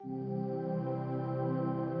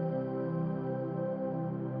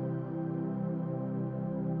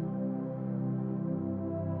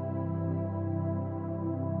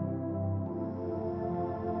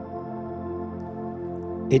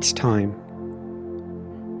It's time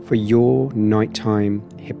for your nighttime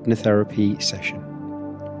hypnotherapy session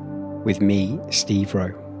with me, Steve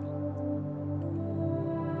Rowe.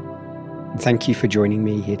 Thank you for joining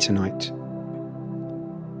me here tonight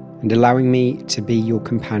and allowing me to be your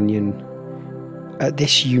companion at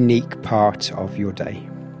this unique part of your day.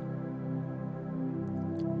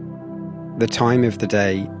 The time of the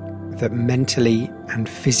day that mentally and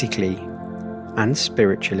physically and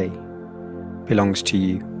spiritually belongs to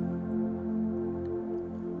you,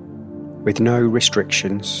 with no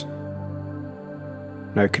restrictions,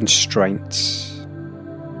 no constraints,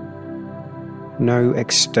 no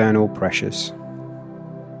external pressures.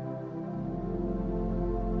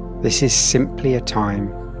 This is simply a time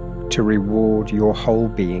to reward your whole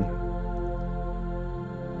being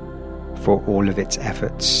for all of its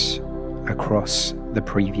efforts across the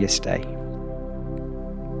previous day.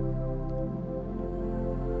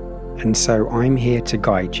 And so I'm here to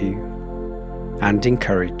guide you and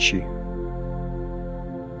encourage you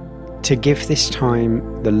to give this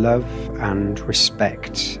time the love and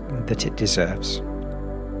respect that it deserves.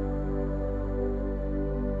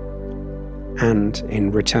 And in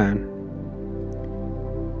return,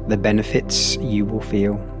 the benefits you will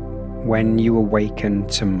feel when you awaken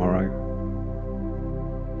tomorrow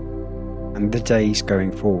and the days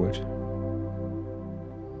going forward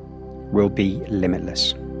will be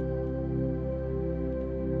limitless.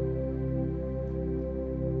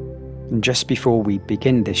 And just before we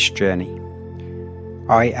begin this journey,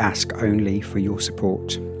 I ask only for your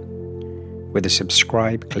support with a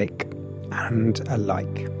subscribe click and a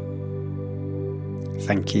like.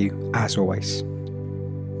 Thank you as always.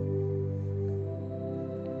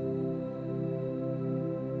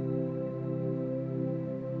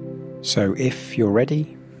 So if you're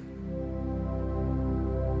ready,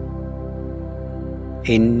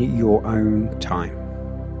 in your own time,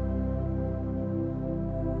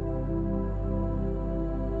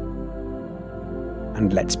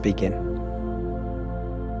 and let's begin.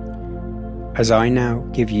 As I now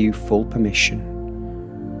give you full permission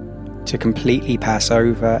to completely pass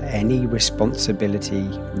over any responsibility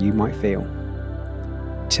you might feel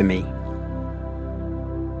to me.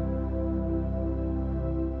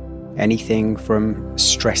 Anything from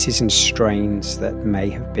stresses and strains that may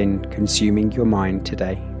have been consuming your mind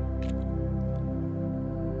today,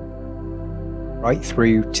 right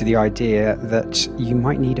through to the idea that you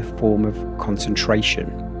might need a form of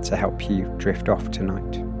concentration to help you drift off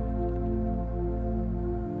tonight.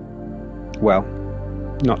 Well,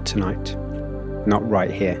 not tonight, not right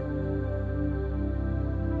here.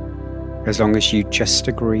 As long as you just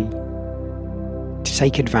agree to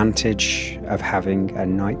take advantage of having a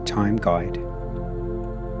nighttime guide,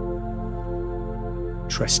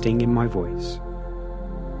 trusting in my voice,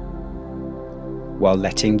 while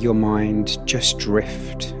letting your mind just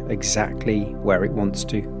drift exactly where it wants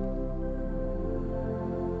to.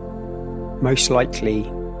 Most likely,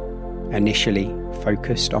 initially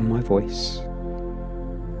focused on my voice,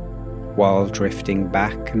 while drifting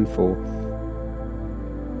back and forth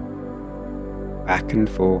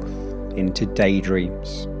into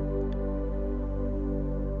daydreams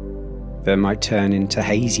that might turn into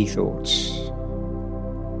hazy thoughts,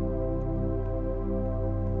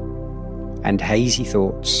 and hazy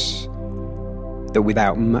thoughts that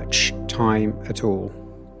without much time at all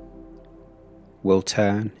will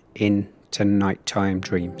turn into nighttime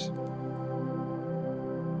dreams.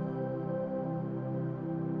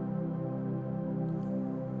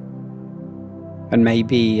 And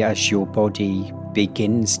maybe as your body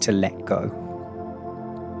begins to let go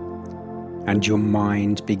and your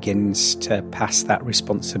mind begins to pass that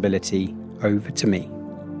responsibility over to me,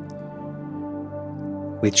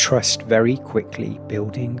 with trust very quickly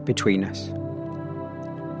building between us,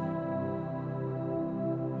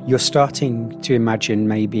 you're starting to imagine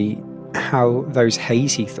maybe how those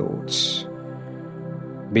hazy thoughts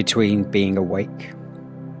between being awake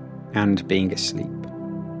and being asleep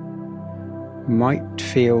might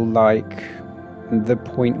feel like the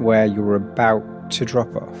point where you're about to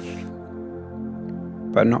drop off,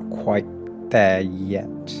 but not quite there yet.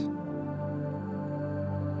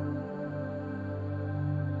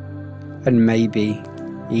 And maybe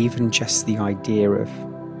even just the idea of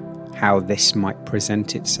how this might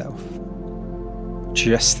present itself,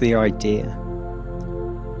 just the idea,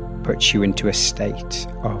 puts you into a state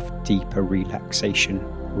of deeper relaxation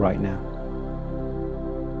right now.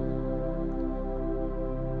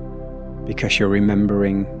 Because you're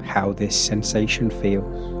remembering how this sensation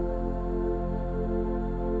feels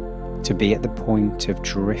to be at the point of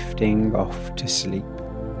drifting off to sleep.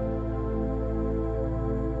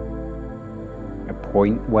 A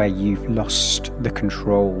point where you've lost the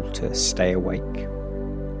control to stay awake.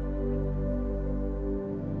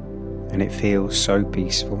 And it feels so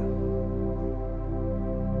peaceful,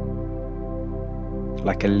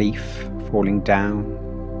 like a leaf falling down,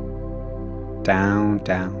 down,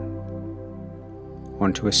 down,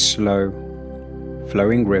 onto a slow,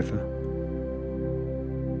 flowing river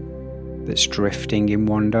that's drifting in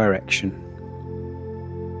one direction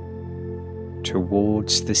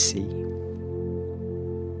towards the sea,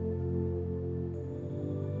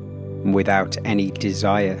 without any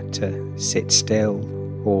desire to sit still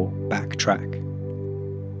or backtrack.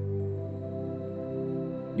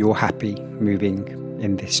 You're happy moving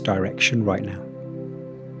in this direction right now.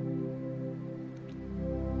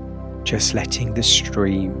 Just letting the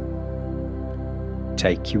stream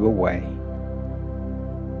take you away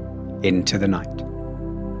into the night.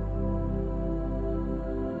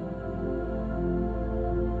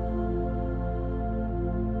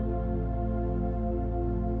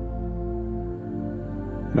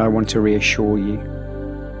 And I want to reassure you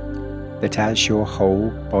that as your whole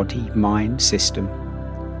body-mind system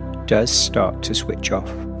does start to switch off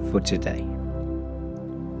for today,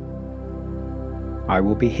 I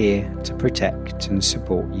will be here to protect and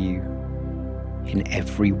support you in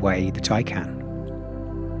every way that I can,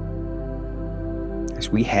 as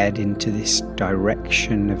we head into this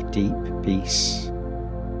direction of deep peace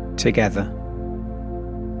together,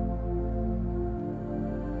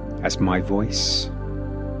 as my voice,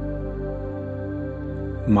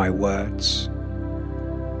 my words,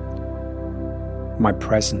 my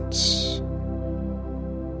presence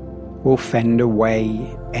will fend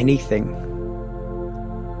away anything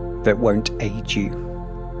that won't aid you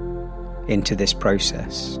into this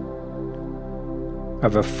process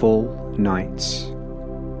of a full night's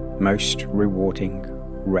most rewarding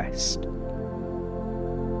rest.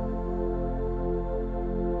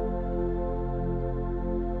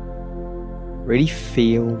 Really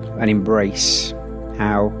feel and embrace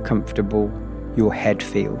how comfortable your head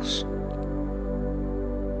feels,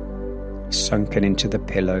 sunken into the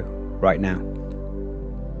pillow right now.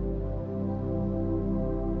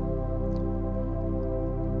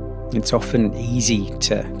 It's often easy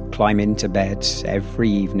to climb into bed every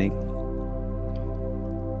evening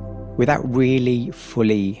without really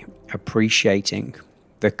fully appreciating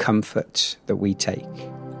the comfort that we take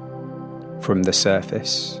from the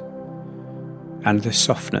surface and the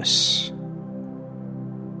softness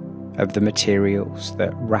of the materials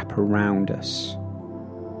that wrap around us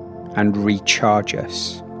and recharge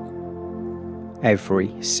us every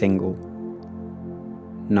single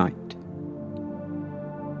night.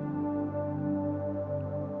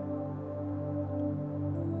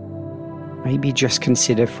 Maybe just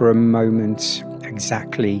consider for a moment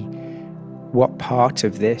exactly what part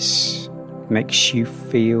of this makes you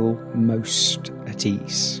feel most at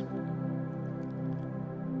ease,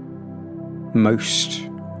 most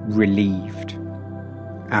relieved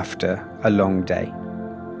after a long day.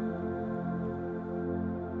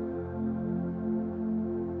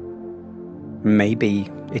 Maybe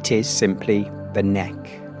it is simply the neck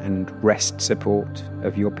and rest support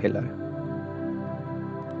of your pillow,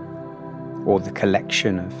 or the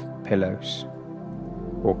collection of pillows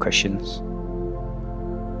or cushions.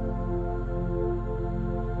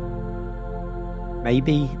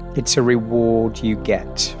 Maybe it's a reward you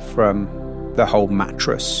get from the whole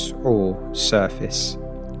mattress or surface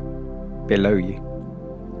below you.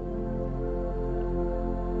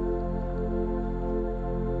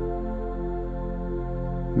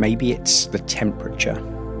 Maybe it's the temperature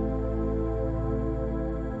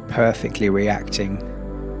perfectly reacting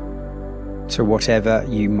to whatever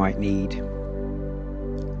you might need,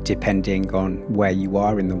 depending on where you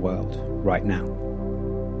are in the world right now.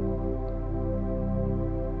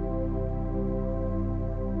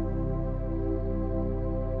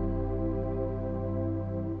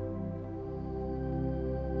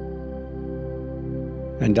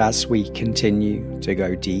 And as we continue to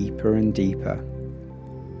go deeper and deeper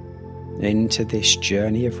into this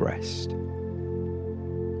journey of rest,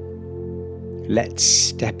 let's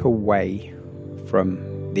step away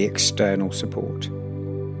from the external support,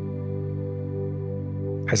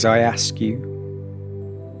 as I ask you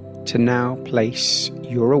to now place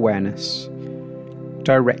your awareness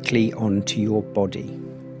directly onto your body.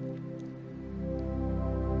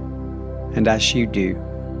 And as you do,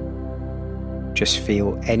 just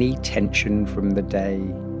feel any tension from the day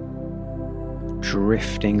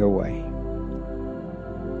drifting away.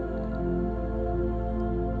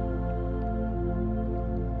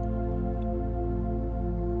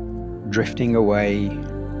 Drifting away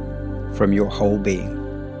from your whole being.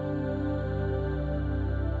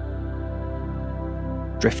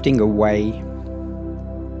 drifting away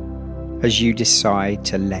as you decide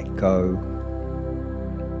to let go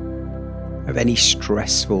of any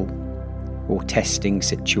stressful or testing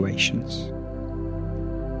situations.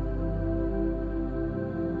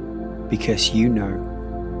 Because you know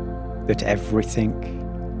that everything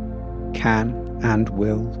can and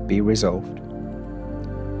will be resolved.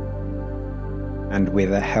 And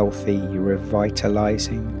with a healthy,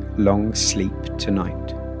 revitalizing, long sleep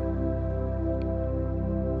tonight,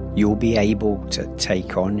 you'll be able to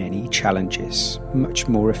take on any challenges much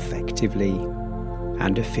more effectively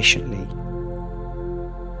and efficiently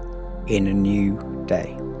in a new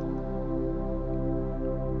day.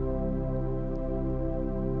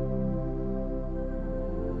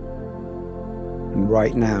 And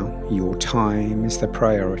right now, your time is the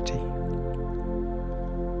priority.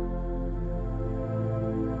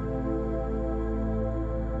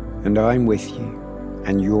 And I'm with you,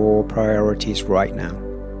 and your priorities right now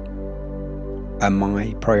are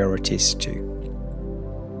my priorities too.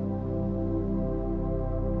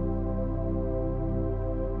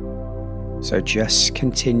 So just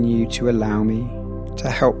continue to allow me to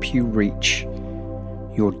help you reach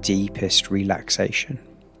your deepest relaxation,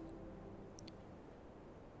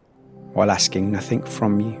 while asking nothing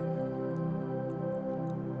from you.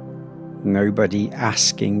 Nobody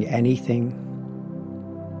asking anything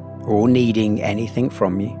or needing anything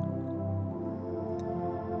from you.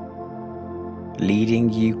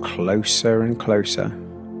 Leading you closer and closer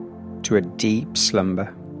to a deep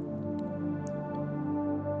slumber.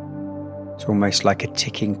 It's almost like a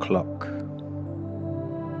ticking clock.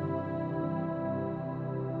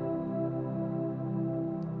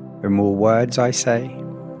 The more words I say,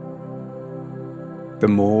 the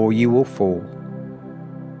more you will fall.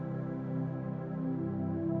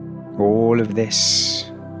 All of this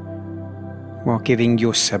while giving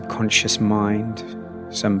your subconscious mind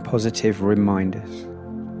some positive reminders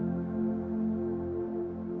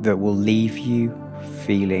that will leave you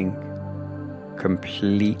feeling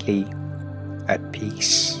completely at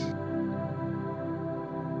peace.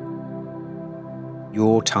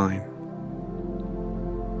 Your time,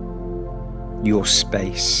 your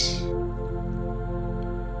space,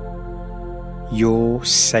 your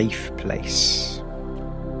safe place.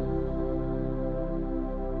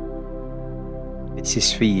 This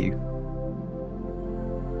is for you.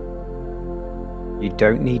 You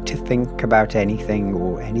don't need to think about anything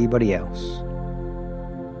or anybody else.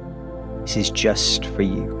 This is just for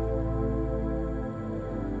you.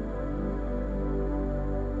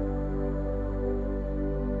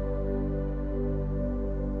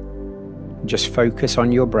 Just focus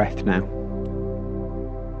on your breath now.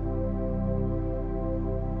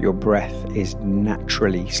 Your breath is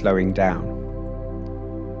naturally slowing down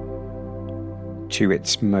to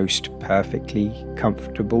its most perfectly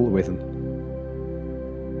comfortable rhythm.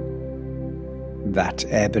 That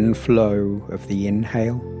ebb and flow of the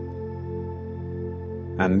inhale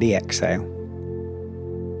and the exhale.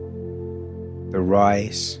 The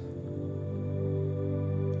rise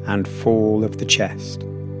and fall of the chest.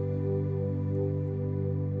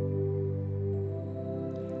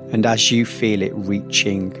 And as you feel it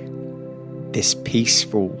reaching this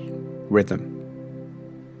peaceful rhythm,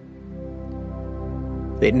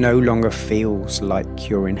 it no longer feels like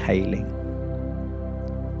you're inhaling.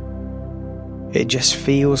 It just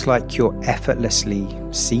feels like you're effortlessly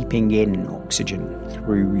seeping in oxygen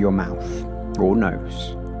through your mouth or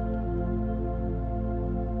nose.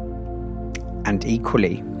 And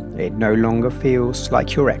equally, it no longer feels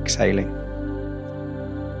like you're exhaling.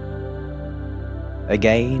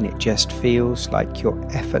 Again, it just feels like you're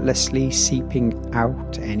effortlessly seeping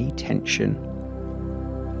out any tension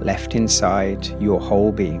left inside your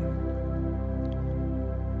whole being.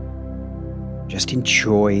 Just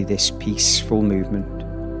enjoy this peaceful movement.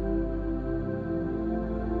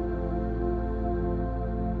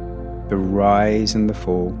 The rise and the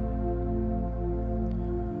fall.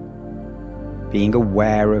 Being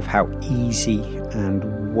aware of how easy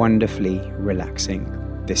and wonderfully relaxing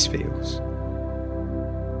this feels.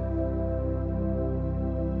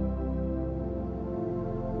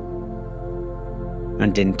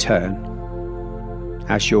 And in turn,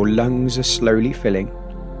 as your lungs are slowly filling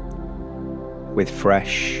with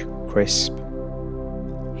fresh, crisp,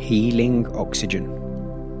 healing oxygen,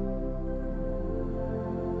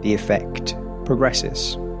 the effect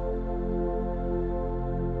progresses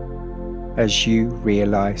as you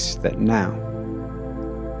realize that now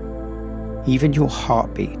even your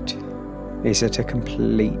heartbeat is at a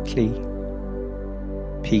completely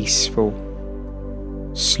peaceful,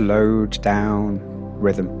 slowed down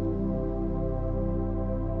rhythm.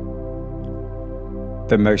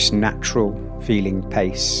 the most natural feeling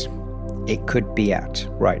pace it could be at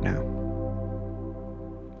right now.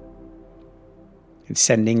 It's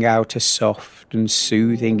sending out a soft and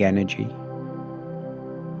soothing energy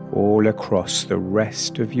all across the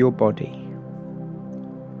rest of your body,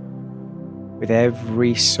 with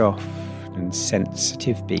every soft and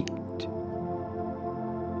sensitive beat.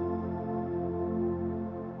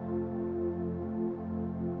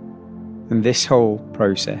 And this whole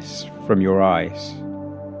process, from your eyes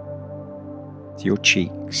to your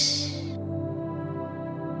cheeks,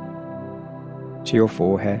 to your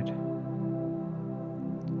forehead,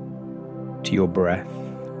 to your breath,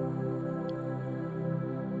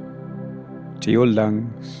 to your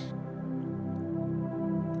lungs,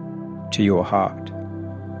 to your heart.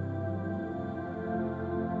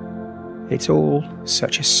 It's all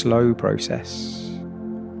such a slow process,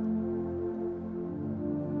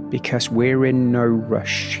 because we're in no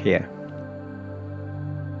rush here.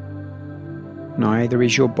 Neither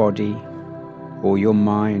is your body or your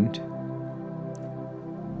mind.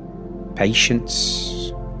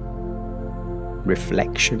 Patience,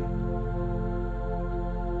 reflection,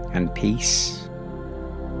 and peace.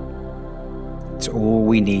 It's all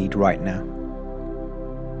we need right now.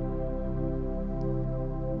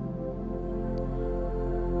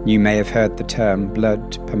 You may have heard the term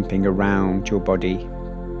blood pumping around your body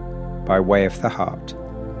by way of the heart.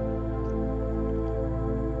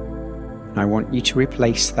 I want you to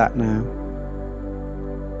replace that now.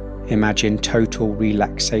 Imagine total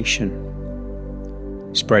relaxation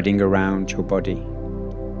spreading around your body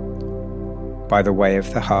by the way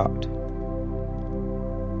of the heart.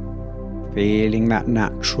 Feeling that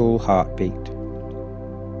natural heartbeat,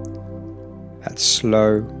 that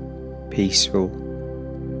slow, peaceful,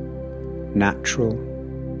 natural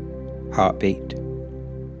heartbeat.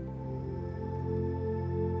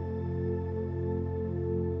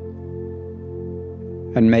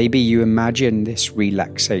 And maybe you imagine this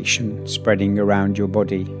relaxation spreading around your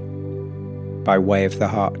body by way of the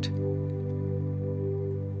heart,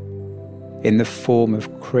 in the form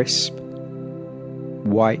of crisp,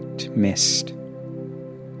 white mist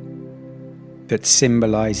that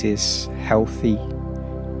symbolizes healthy,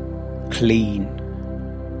 clean,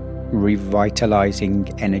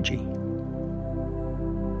 revitalizing energy.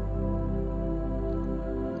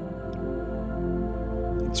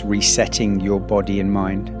 It's resetting your body and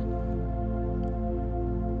mind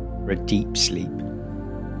for a deep sleep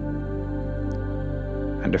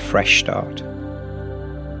and a fresh start.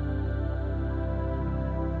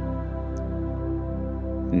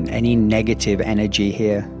 And any negative energy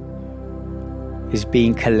here is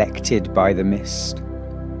being collected by the mist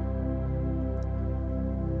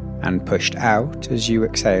and pushed out as you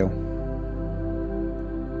exhale,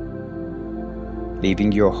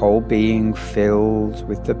 leaving your whole being filled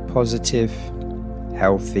with the positive,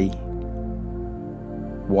 healthy,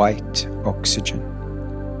 white oxygen.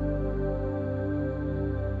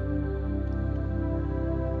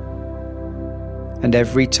 And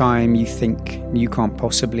every time you think you can't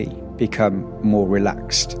possibly become more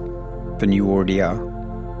relaxed than you already are,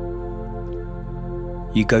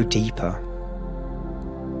 you go deeper.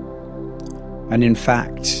 And in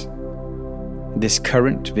fact, this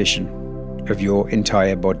current vision of your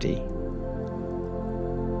entire body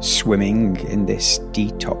swimming in this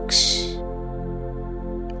detox,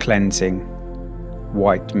 cleansing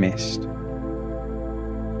white mist,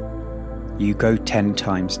 you go 10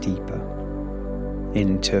 times deeper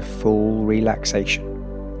into full relaxation.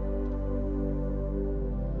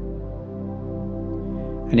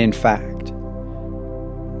 And in fact,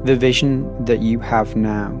 the vision that you have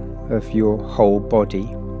now of your whole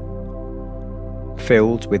body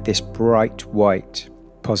filled with this bright white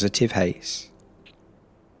positive haze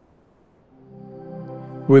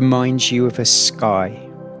reminds you of a sky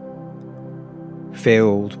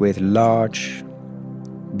filled with large,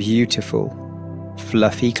 beautiful,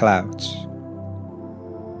 fluffy clouds.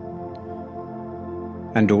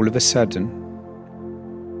 And all of a sudden,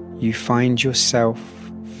 you find yourself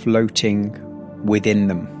floating within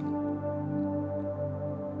them,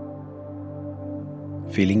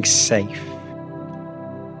 feeling safe,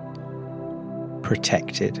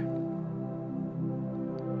 protected,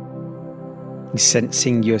 and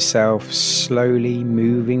sensing yourself slowly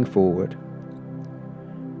moving forward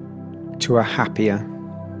to a happier,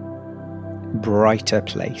 brighter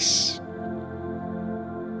place.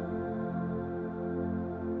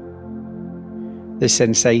 The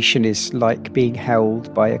sensation is like being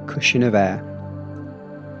held by a cushion of air.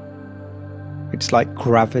 It's like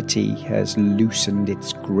gravity has loosened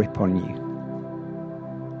its grip on you.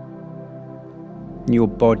 Your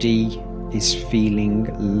body is feeling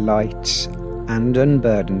light and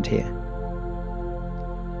unburdened here,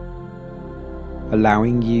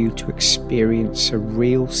 allowing you to experience a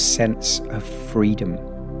real sense of freedom,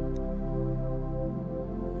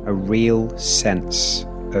 a real sense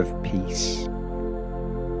of peace.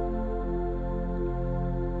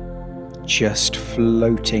 Just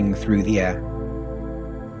floating through the air,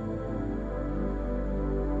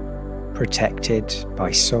 protected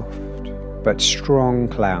by soft but strong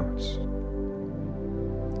clouds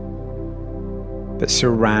that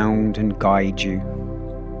surround and guide you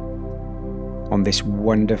on this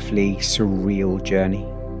wonderfully surreal journey.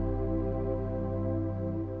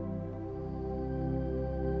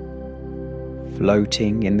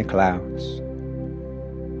 Floating in the clouds,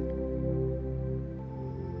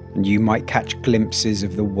 and you might catch glimpses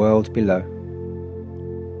of the world below,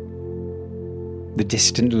 the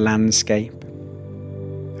distant landscape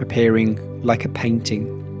appearing like a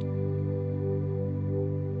painting,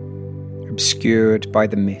 obscured by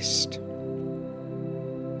the mist,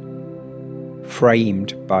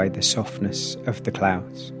 framed by the softness of the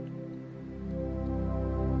clouds.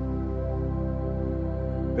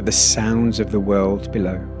 But the sounds of the world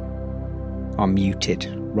below are muted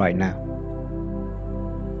right now,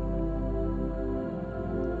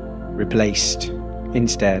 replaced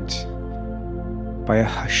instead by a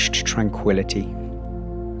hushed tranquility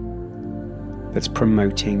that's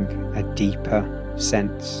promoting a deeper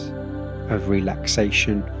sense of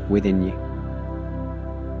relaxation within you.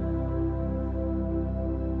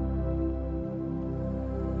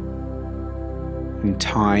 And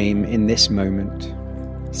time in this moment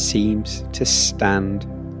seems to stand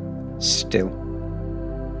still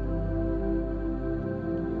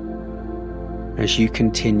as you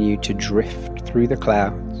continue to drift through the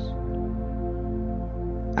clouds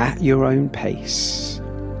at your own pace.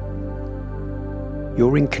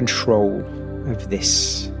 You're in control of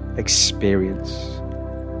this experience,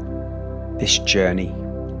 this journey,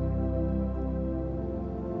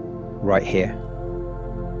 right here,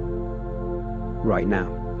 right now.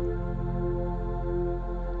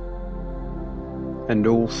 And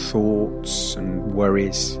all thoughts and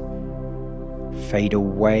worries fade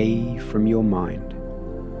away from your mind,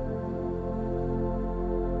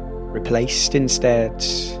 replaced instead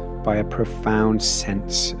by a profound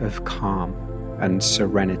sense of calm and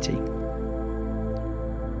serenity.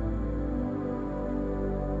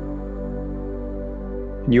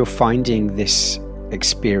 And you're finding this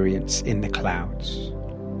experience in the clouds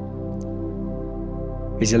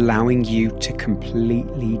is allowing you to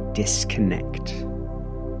completely disconnect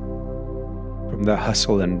from the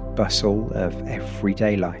hustle and bustle of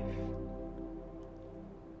everyday life.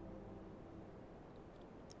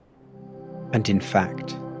 And in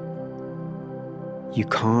fact, you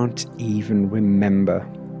can't even remember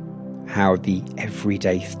how the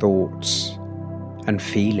everyday thoughts and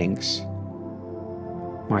feelings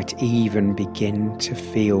might even begin to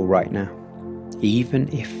feel right now, even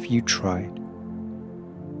if you tried.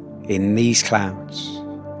 In these clouds,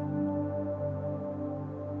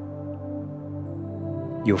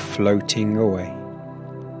 you're floating away,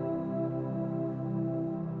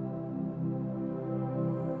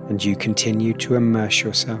 and you continue to immerse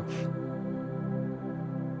yourself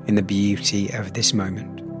in the beauty of this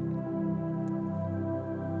moment.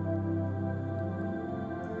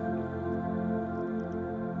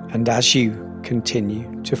 And as you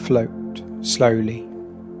continue to float slowly,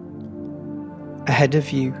 ahead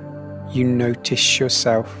of you, you notice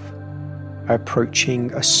yourself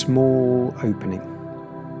approaching a small opening,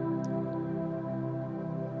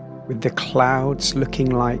 with the clouds looking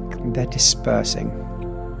like they're dispersing.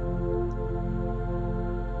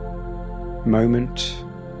 Moment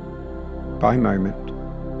by moment,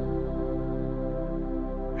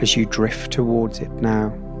 as you drift towards it now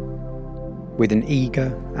with an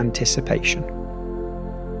eager anticipation.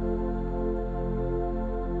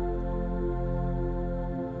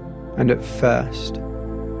 And at first,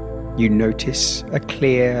 you notice a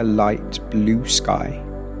clear, light blue sky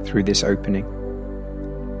through this opening.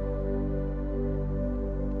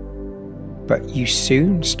 But you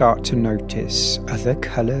soon start to notice other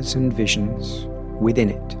colours and visions within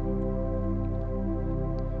it,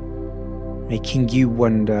 making you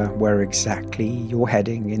wonder where exactly you're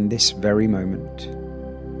heading in this very moment.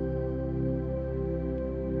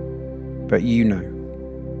 But you know,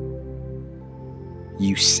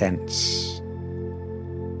 you sense,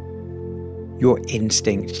 your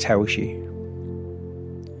instinct tells you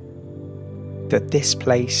that this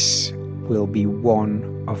place will be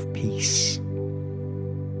one of peace.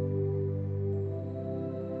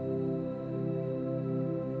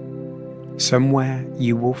 somewhere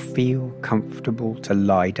you will feel comfortable to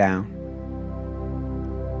lie down,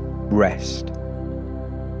 rest,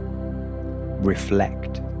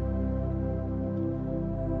 reflect,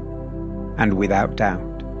 and without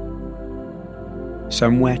doubt,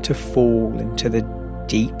 somewhere to fall into the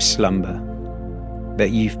deep slumber that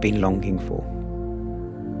you've been longing for.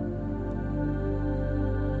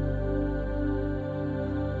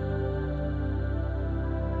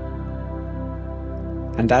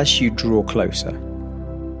 And as you draw closer,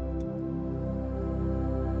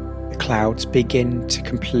 the clouds begin to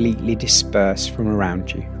completely disperse from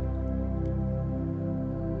around you.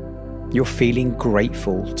 You're feeling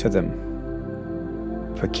grateful to them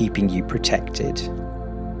for keeping you protected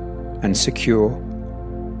and secure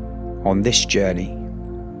on this journey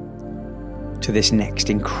to this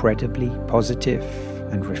next incredibly positive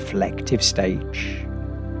and reflective stage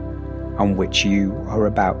on which you are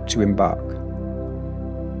about to embark.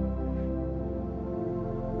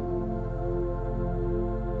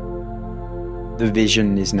 The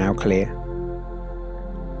vision is now clear,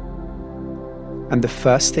 and the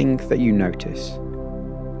first thing that you notice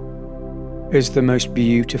is the most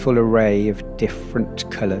beautiful array of different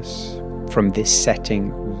colours from this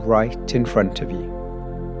setting right in front of you.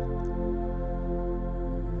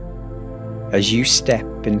 As you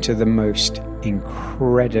step into the most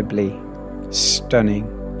incredibly stunning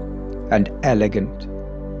and elegant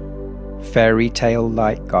fairy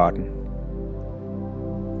tale-like garden.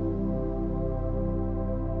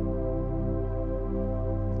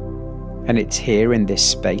 And it's here in this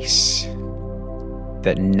space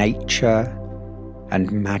that nature and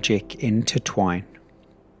magic intertwine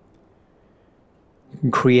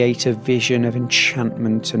and create a vision of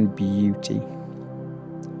enchantment and beauty,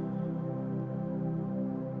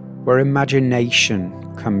 where imagination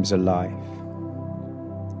comes alive.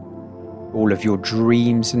 All of your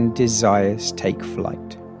dreams and desires take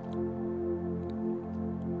flight.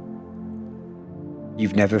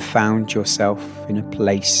 You've never found yourself in a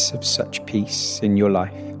place of such peace in your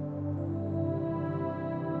life.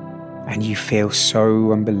 And you feel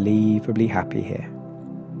so unbelievably happy here,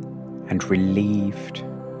 and relieved,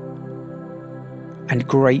 and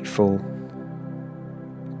grateful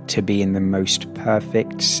to be in the most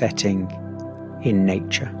perfect setting in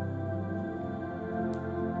nature.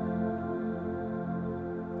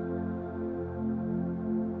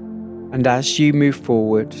 And as you move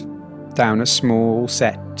forward down a small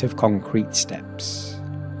set of concrete steps,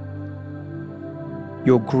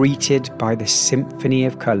 you're greeted by the symphony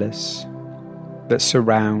of colours that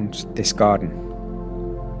surround this garden.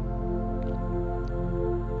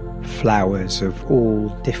 Flowers of all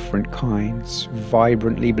different kinds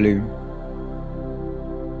vibrantly bloom,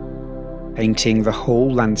 painting the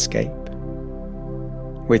whole landscape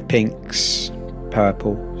with pinks,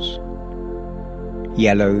 purples,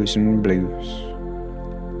 yellows and blues.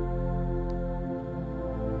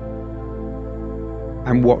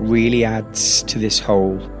 And what really adds to this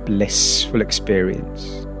whole blissful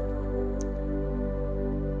experience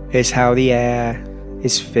is how the air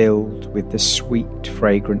is filled with the sweet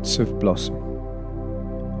fragrance of blossom.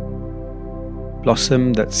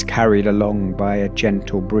 Blossom that's carried along by a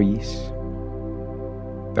gentle breeze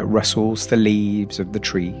that rustles the leaves of the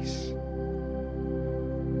trees.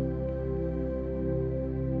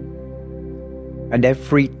 And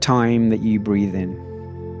every time that you breathe in,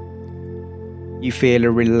 you feel a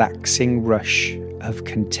relaxing rush of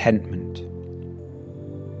contentment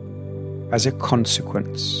as a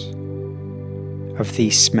consequence of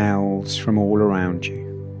these smells from all around you.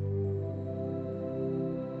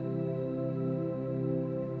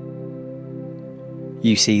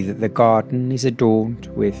 You see that the garden is adorned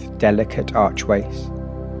with delicate archways,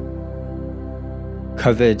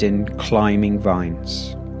 covered in climbing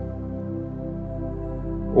vines,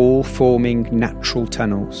 all forming natural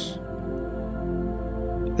tunnels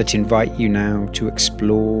that invite you now to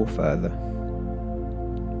explore further.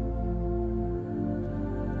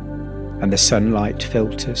 And the sunlight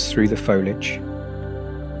filters through the foliage,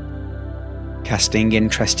 casting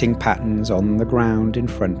interesting patterns on the ground in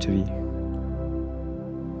front of you.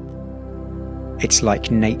 It's like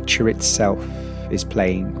nature itself is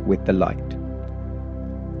playing with the light.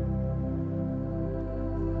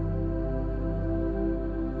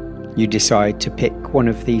 You decide to pick one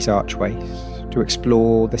of these archways to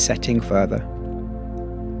explore the setting further.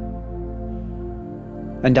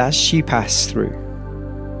 And as you pass through,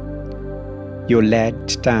 you're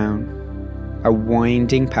led down a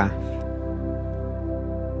winding path,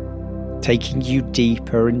 taking you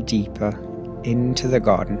deeper and deeper into the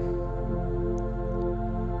garden,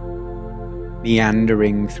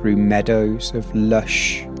 meandering through meadows of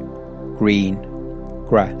lush, green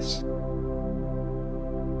grass,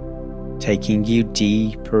 taking you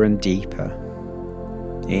deeper and deeper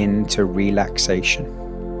into relaxation.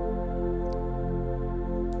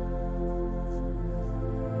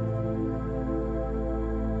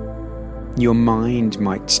 Your mind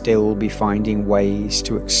might still be finding ways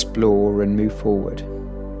to explore and move forward,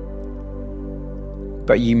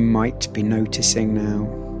 but you might be noticing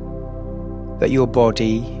now that your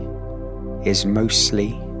body is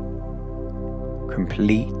mostly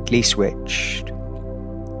completely switched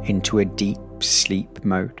into a deep sleep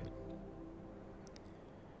mode.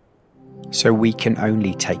 So we can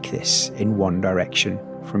only take this in one direction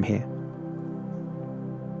from here.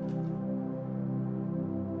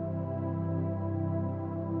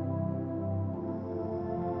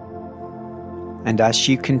 And as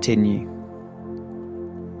you continue,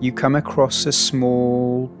 you come across a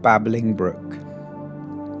small babbling brook.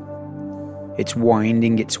 It's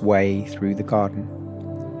winding its way through the garden,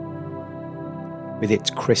 with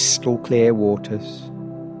its crystal clear waters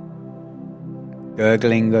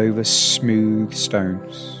gurgling over smooth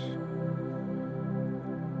stones.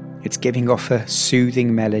 It's giving off a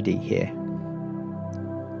soothing melody here,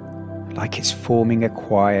 like it's forming a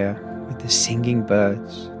choir with the singing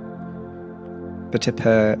birds that are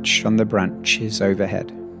perched on the branches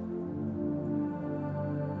overhead.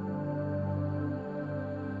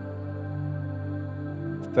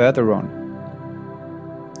 Further on,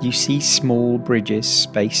 you see small bridges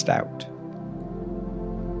spaced out,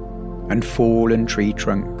 and fallen tree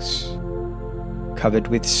trunks covered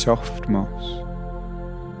with soft moss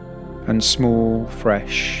and small,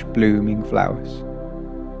 fresh, blooming flowers.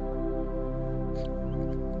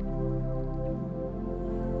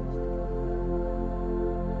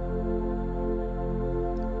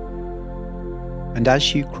 And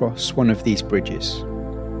as you cross one of these bridges,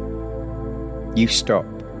 you stop,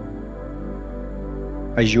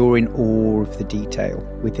 as you're in awe of the detail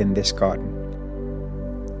within this garden.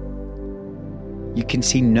 You can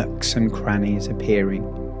see nooks and crannies appearing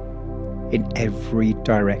in every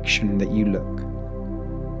direction that you look.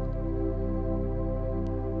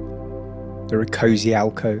 There are cozy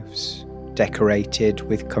alcoves decorated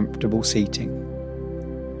with comfortable seating,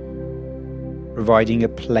 providing a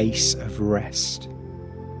place of rest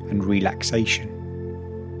and relaxation,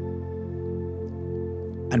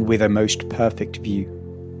 and with a most perfect view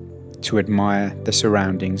to admire the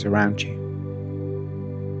surroundings around you.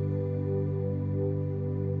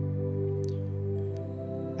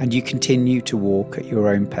 And you continue to walk at your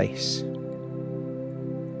own pace.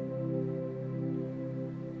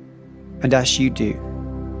 And as you do,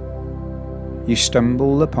 you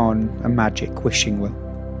stumble upon a magic wishing well.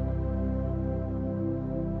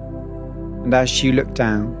 And as you look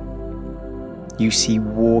down, you see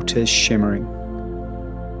waters shimmering,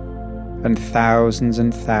 and thousands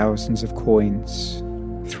of coins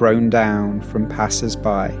thrown down from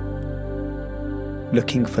passers-by,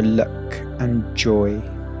 looking for luck and joy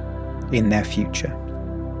in their future.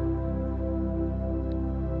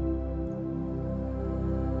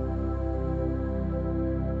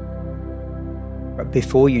 But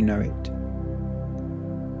before you know it,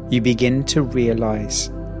 you begin to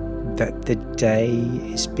realize that the day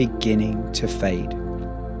is beginning to fade.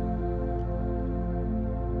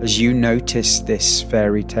 As you notice this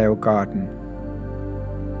fairy tale garden,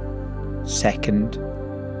 second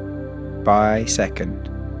by second,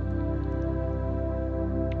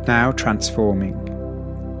 now transforming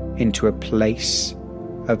into a place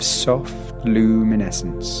of soft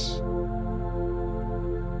luminescence,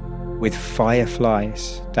 with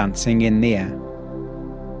fireflies dancing in the air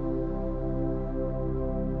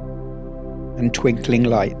and twinkling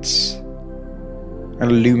lights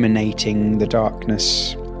illuminating the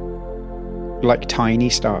darkness like tiny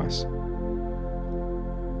stars,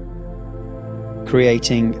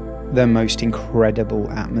 creating the most incredible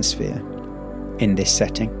atmosphere in this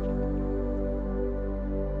setting.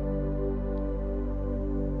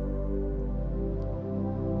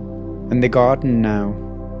 And the garden now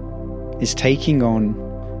is taking on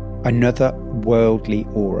another worldly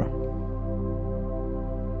aura,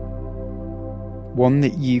 one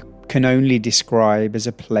that you can only describe as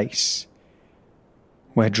a place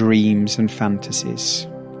where dreams and fantasies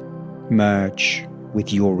merge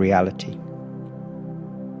with your reality.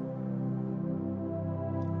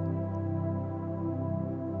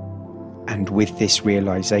 And with this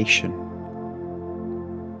realization,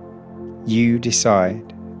 you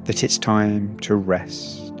decide that it's time to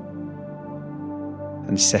rest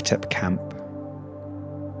and set up camp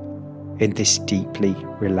in this deeply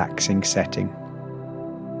relaxing setting,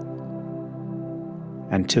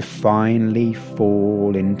 and to finally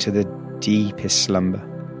fall into the deepest slumber.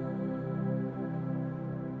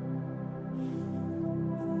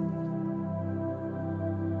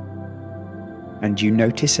 And you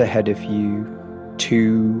notice ahead of you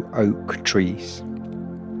 2 oak trees,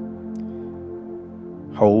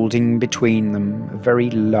 holding between them a very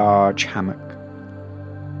large hammock,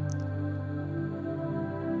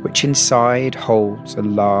 which inside holds a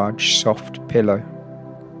large soft pillow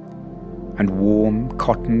and warm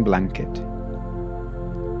cotton blanket,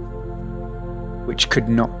 which could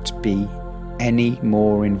not be any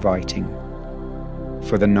more inviting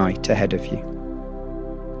for the night ahead of you.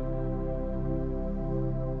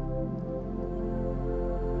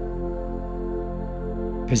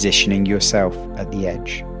 Positioning yourself at the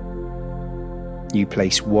edge, you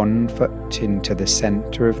place 1 foot into the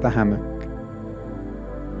center of the hammock,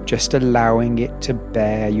 just allowing it to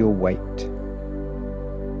bear your weight.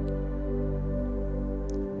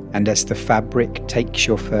 And as the fabric takes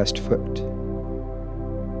your first foot,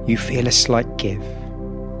 you feel a slight give,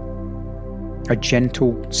 a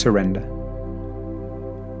gentle surrender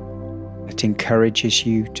that encourages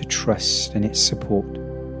you to trust in its support.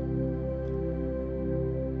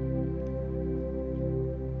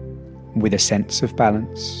 With a sense of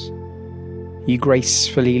balance, you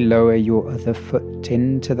gracefully lower your other foot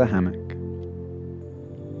into the hammock,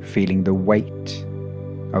 feeling the weight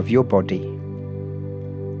of your body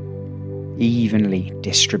evenly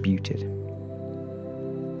distributed.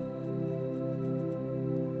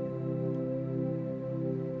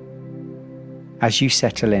 As you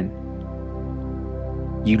settle in,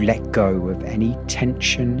 you let go of any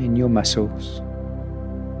tension in your muscles,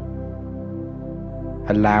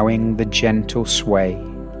 allowing the gentle sway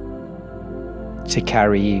to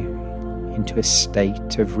carry you into a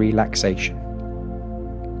state of relaxation.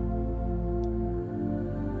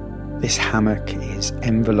 This hammock is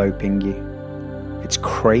enveloping you, it's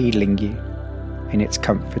cradling you in its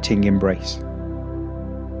comforting embrace.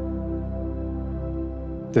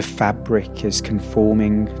 The fabric is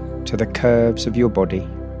conforming to the curves of your body,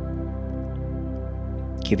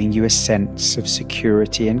 giving you a sense of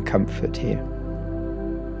security and comfort here.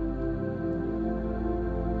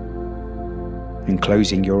 And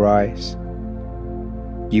closing your eyes,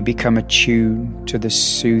 you become attuned to the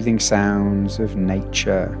soothing sounds of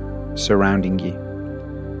nature surrounding you.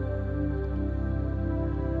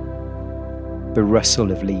 The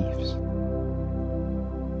rustle of leaves,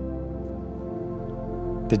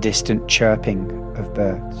 the distant chirping of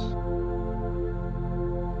birds,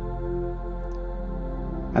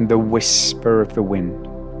 and the whisper of the wind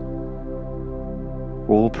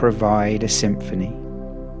all provide a symphony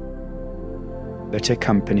that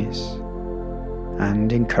accompanies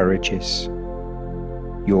and encourages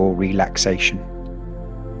your relaxation.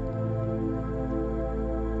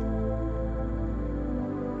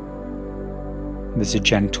 There's a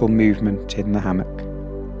gentle movement in the hammock,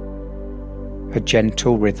 a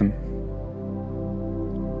gentle rhythm,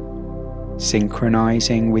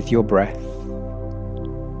 synchronizing with your breath,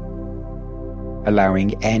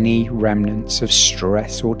 allowing any remnants of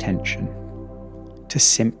stress or tension to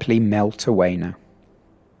simply melt away now.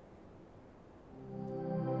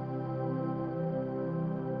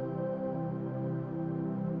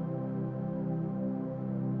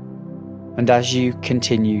 And as you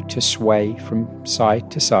continue to sway from side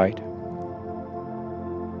to side,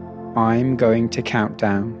 I'm going to count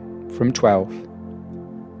down from 12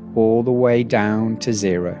 all the way down to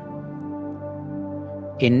 0,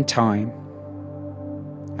 in time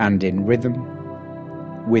and in rhythm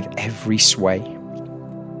with every sway.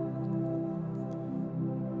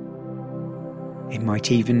 It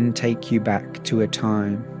might even take you back to a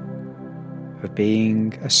time of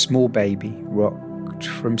being a small baby rocked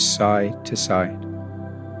from side to side,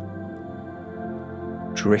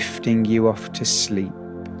 drifting you off to sleep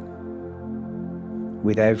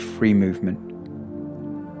with every movement.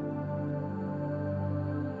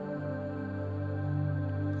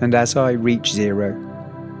 And as I reach 0,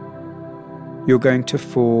 you're going to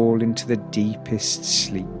fall into the deepest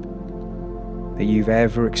sleep that you've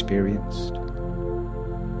ever experienced,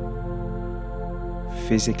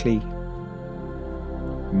 physically,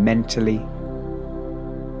 mentally,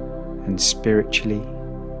 and spiritually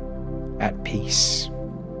at peace.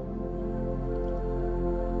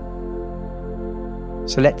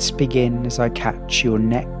 So let's begin as I catch your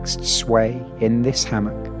next sway in this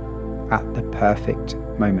hammock at the perfect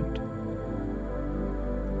moment.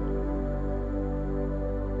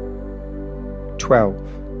 12,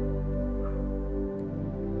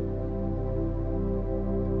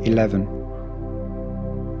 11,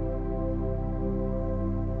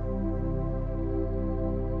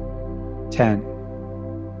 10,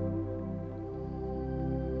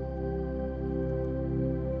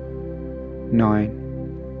 9,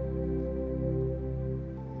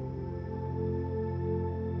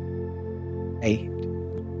 8,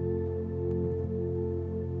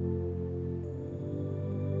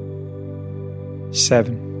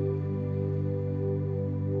 7,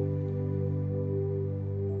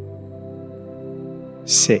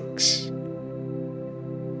 6,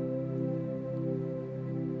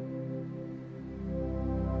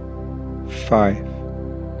 5,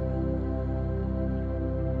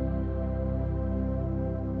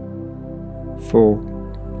 4,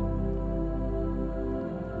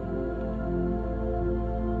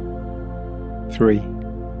 3,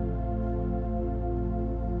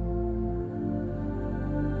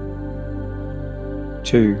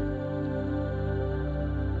 2,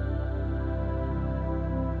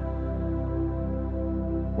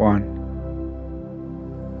 1.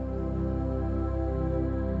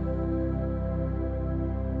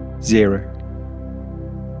 Zero.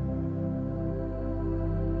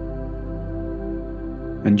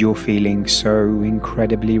 And you're feeling so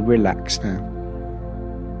incredibly relaxed now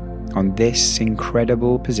on this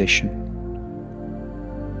incredible position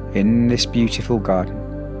in this beautiful garden.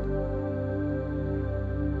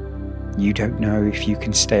 You don't know if you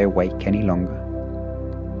can stay awake any longer.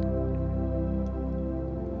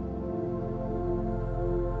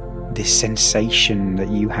 This sensation that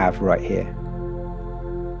you have right here,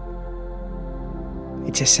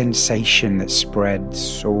 it's a sensation that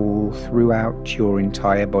spreads all throughout your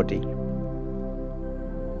entire body,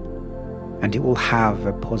 and it will have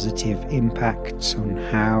a positive impact on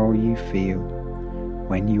how you feel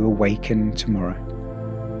when you awaken tomorrow.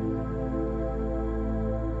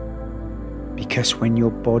 Because when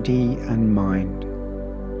your body and mind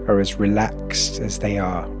are as relaxed as they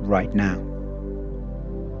are right now,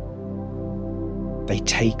 they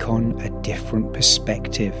take on a different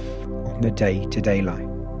perspective on the day-to-day life.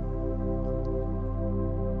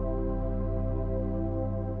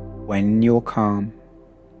 When you're calm,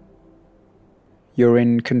 you're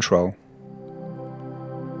in control.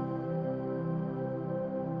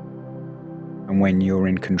 And when you're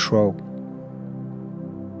in control,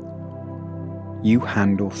 you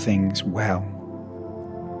handle things well.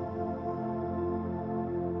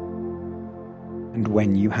 And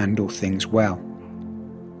when you handle things well,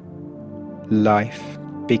 life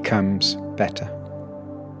becomes better.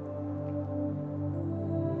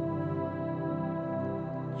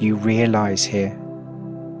 You realize here,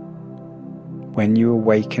 when you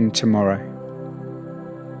awaken tomorrow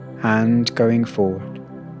and going forward,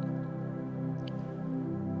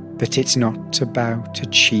 that it's not about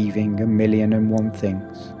achieving 1,000,001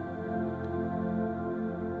 things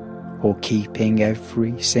or keeping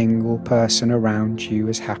every single person around you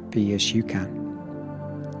as happy as you can.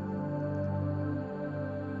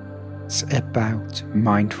 It's about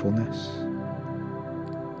mindfulness.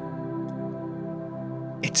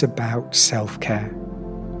 It's about self-care.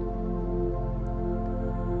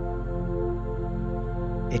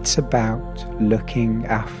 It's about looking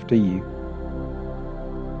after you.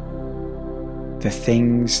 The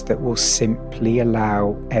things that will simply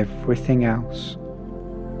allow everything else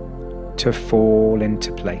to fall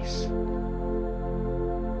into place.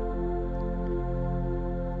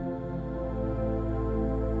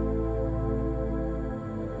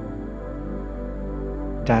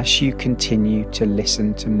 And as you continue to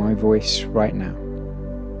listen to my voice right now,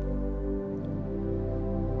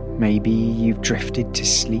 maybe you've drifted to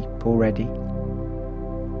sleep already,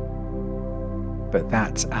 but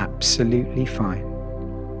that's absolutely fine,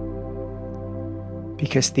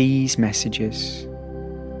 because these messages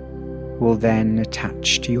will then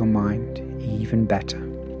attach to your mind even better.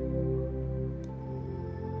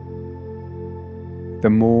 The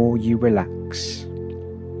more you relax,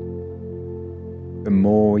 the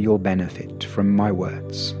more you'll benefit from my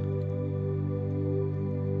words.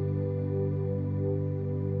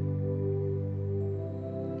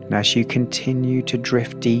 And as you continue to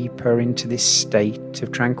drift deeper into this state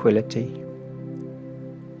of tranquility,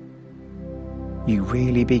 you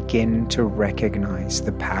really begin to recognize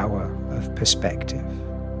the power of perspective.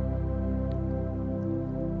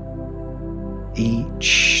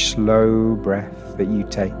 Each slow breath that you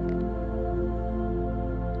take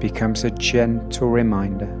becomes a gentle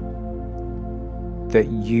reminder that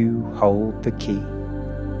you hold the key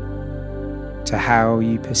to how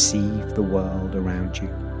you perceive the world around you.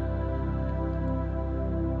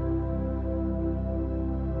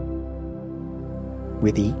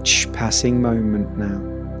 With each passing moment now,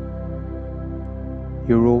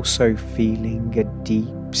 you're also feeling a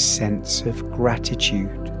deep sense of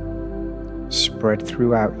gratitude spread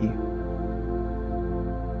throughout you.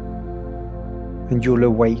 And you'll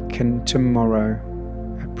awaken tomorrow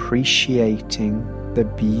appreciating the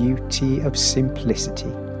beauty of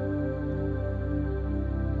simplicity,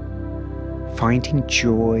 finding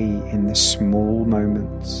joy in the small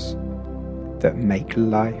moments that make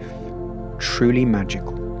life truly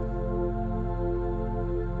magical.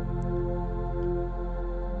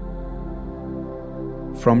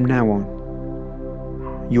 From now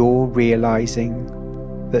on, you're realizing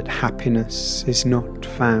that happiness is not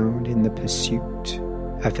found in the pursuit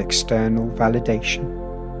of external validation,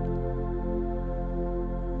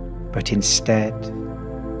 but instead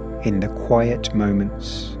in the quiet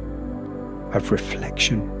moments of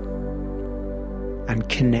reflection and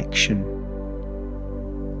connection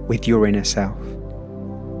with your inner self.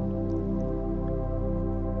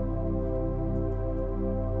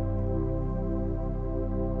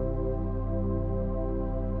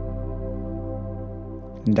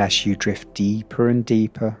 And as you drift deeper and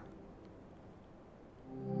deeper,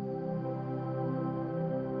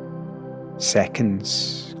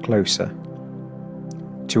 seconds closer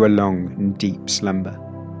to a long and deep slumber,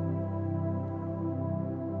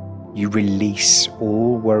 you release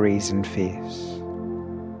all worries and fears.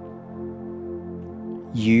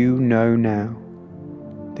 You know now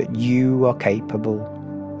that you are capable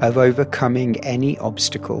of overcoming any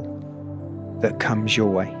obstacle that comes your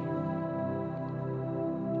way.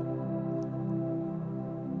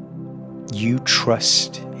 You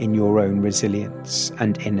trust in your own resilience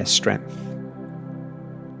and inner strength,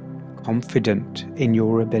 confident in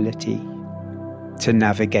your ability to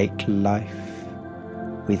navigate life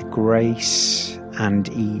with grace and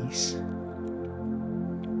ease.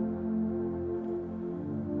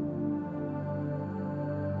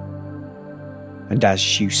 And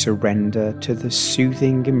as you surrender to the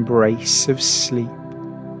soothing embrace of sleep,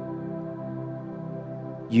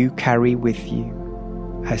 you carry with you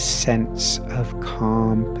a sense of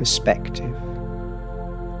calm perspective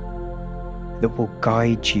that will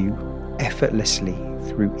guide you effortlessly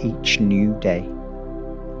through each new day,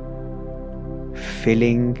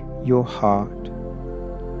 filling your heart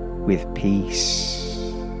with peace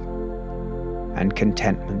and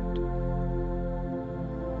contentment.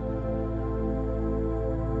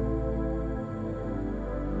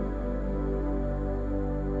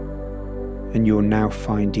 And you're now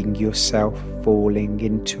finding yourself falling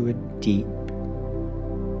into a deep,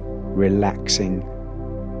 relaxing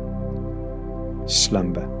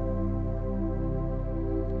slumber.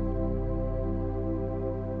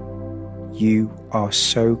 You are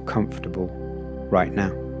so comfortable right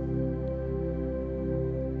now.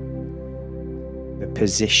 The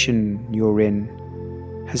position you're in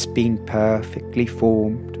has been perfectly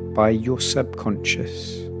formed by your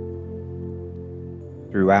subconscious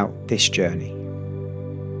throughout this journey.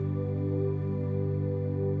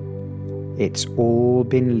 It's all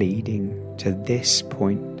been leading to this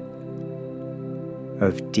point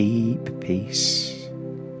of deep peace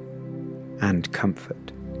and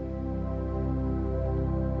comfort.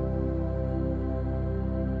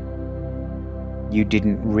 You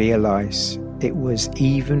didn't realize it was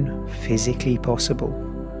even physically possible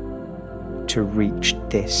to reach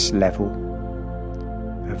this level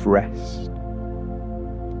of rest.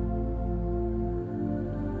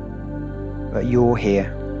 But you're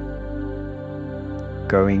here,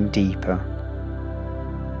 going deeper,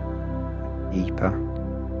 deeper,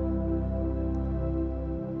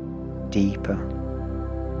 deeper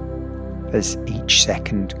as each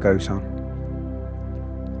second goes on.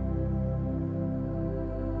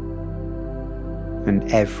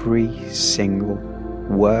 And every single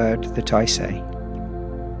word that I say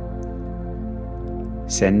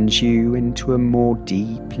sends you into a more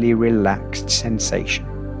deeply relaxed sensation.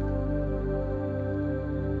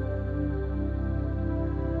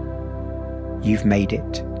 You've made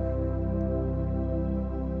it.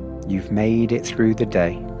 You've made it through the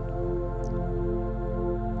day.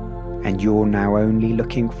 And you're now only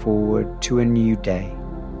looking forward to a new day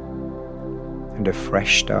and a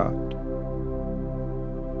fresh start.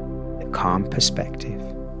 A calm perspective.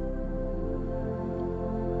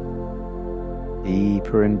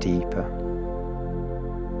 Deeper and deeper.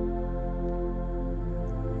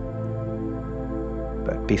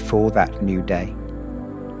 But before that new day,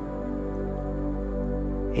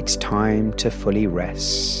 it's time to fully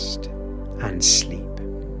rest and sleep.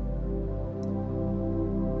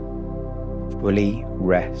 Fully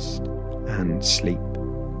rest and sleep.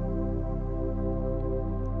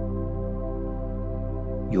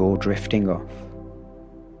 You're drifting off.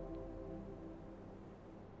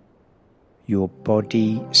 Your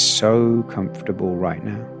body so comfortable right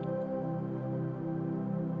now.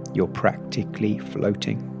 You're practically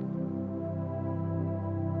floating.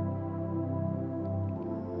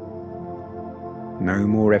 No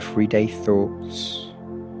more everyday thoughts.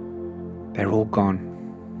 They're all gone.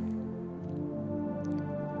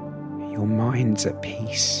 Your mind's at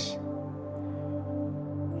peace.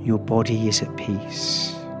 Your body is at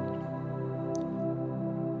peace.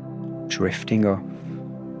 Drifting off.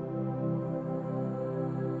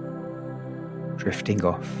 Drifting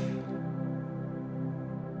off.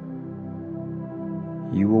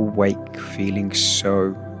 You will wake feeling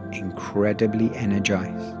so incredibly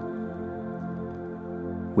energized,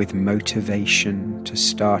 with motivation to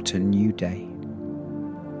start a new day,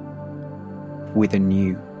 with a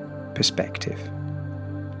new perspective,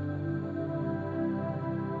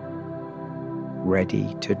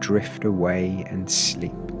 ready to drift away and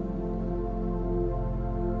sleep.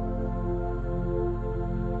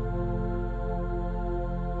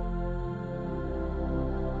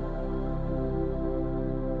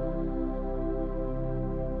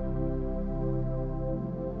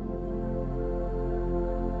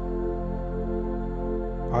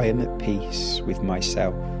 I am at peace with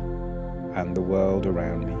myself and the world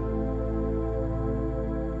around me.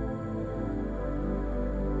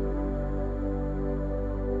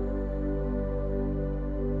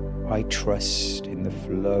 I trust in the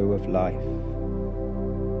flow of life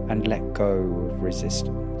and let go of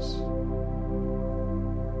resistance.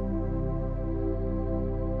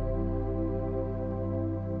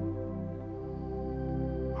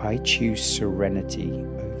 I choose serenity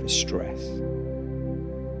over stress.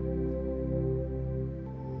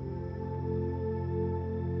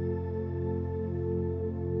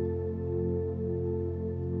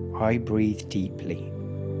 I breathe deeply,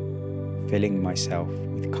 filling myself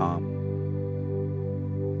with calm.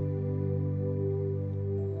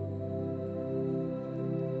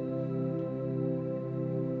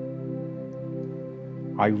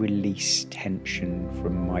 I release tension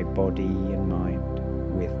from my body and mind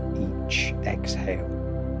with each exhale.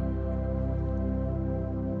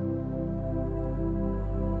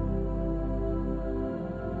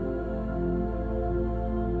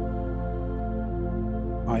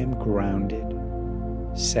 I am grounded,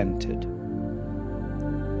 centered,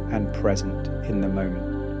 and present in the moment.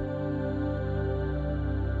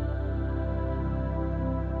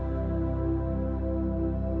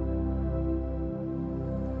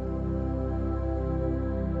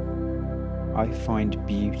 I find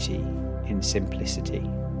beauty in simplicity.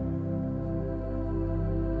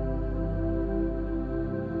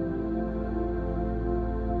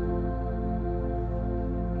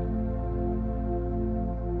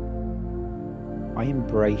 I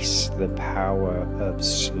embrace the power of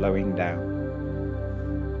slowing down.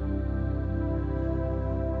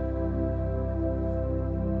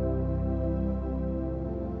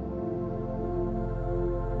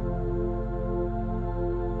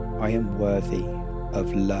 I am worthy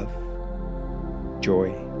of love,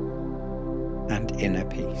 joy, and inner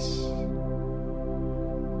peace.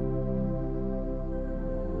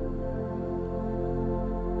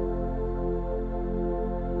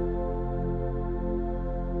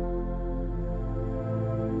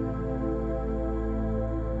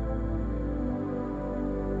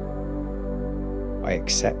 I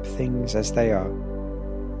accept things as they are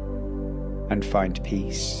and find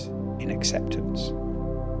peace in acceptance.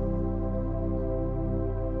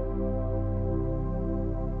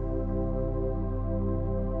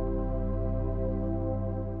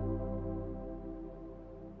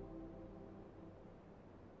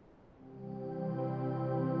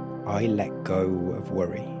 I let go of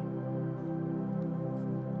worry.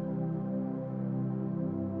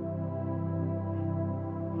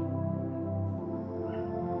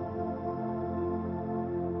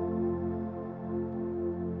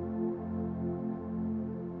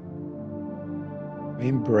 I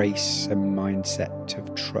embrace a mindset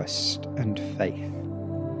of trust and faith.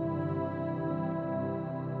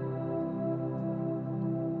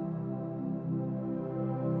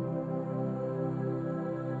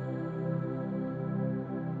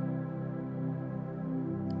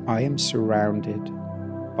 I am surrounded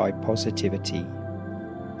by positivity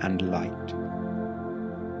and light.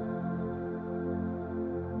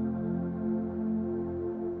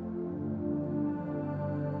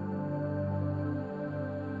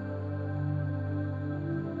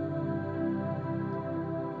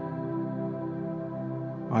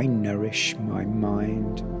 I nourish my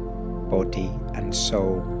mind, body, and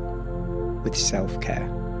soul with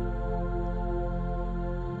self-care.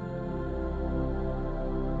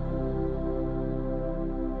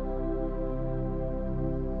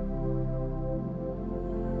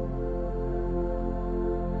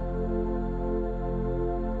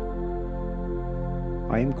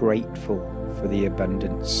 I am grateful for the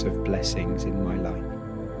abundance of blessings in my life.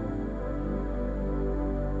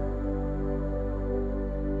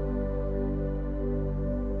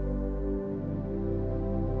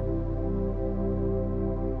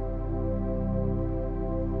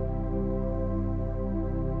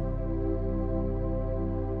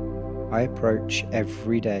 I approach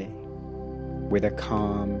every day with a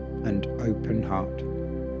calm and open heart.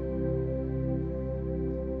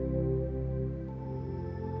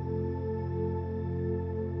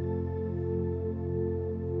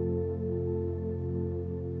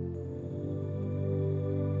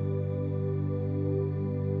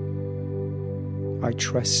 I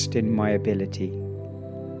trust in my ability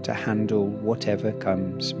to handle whatever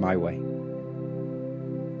comes my way.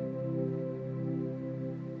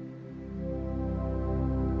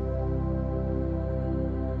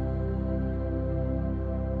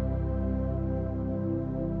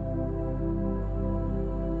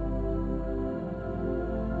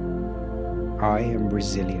 I am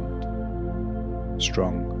resilient,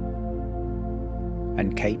 strong,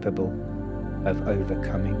 and capable of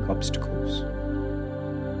overcoming obstacles.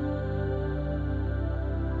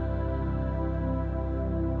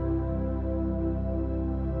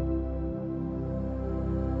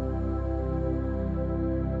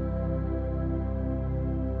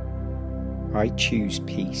 I choose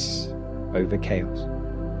peace over chaos.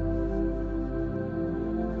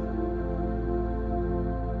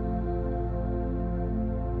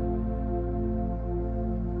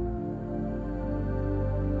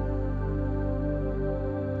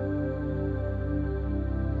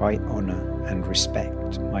 I honour and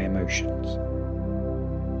respect my emotions.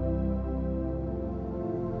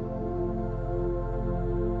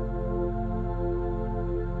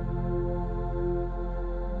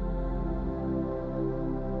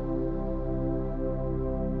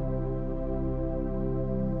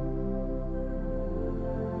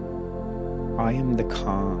 I am the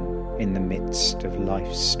calm in the midst of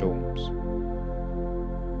life's storms.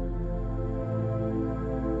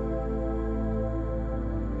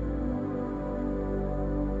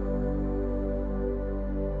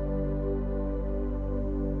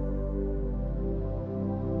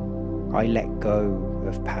 I let go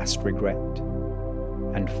of past regret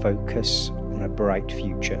and focus on a bright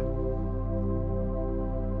future.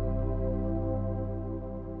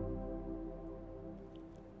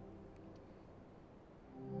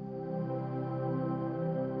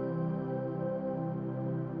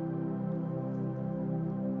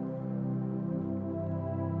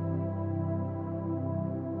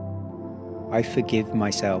 I forgive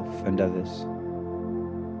myself and others,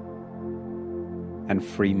 and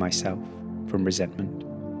free myself from resentment.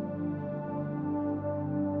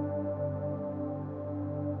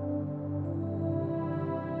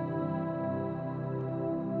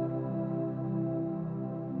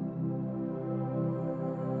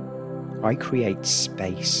 I create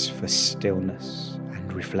space for stillness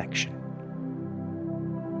and reflection.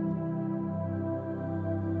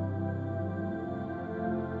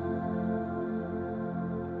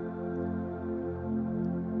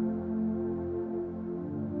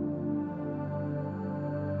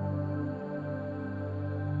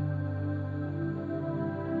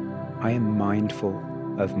 I am mindful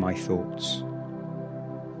of my thoughts.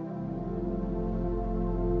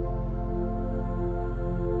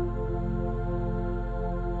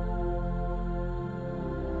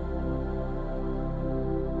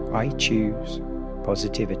 I choose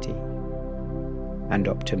positivity and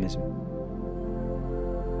optimism.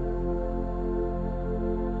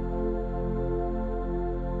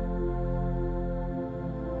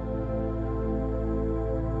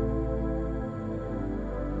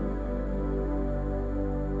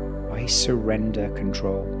 I surrender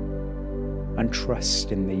control and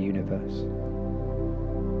trust in the universe.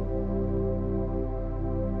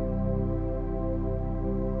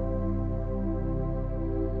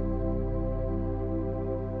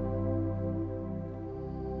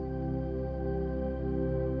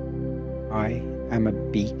 I am a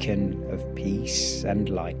beacon of peace and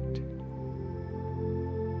light.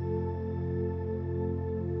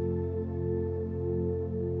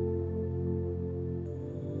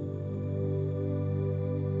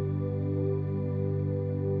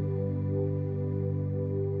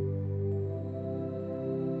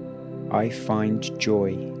 I find joy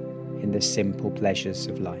in the simple pleasures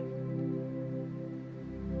of life.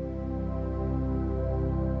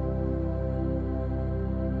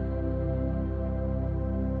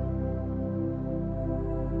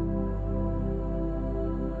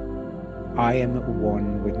 I am at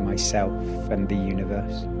one with myself and the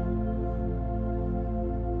universe.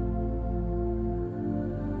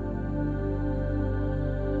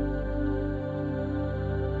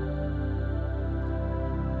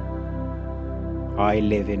 I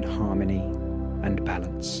live in harmony and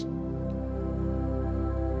balance.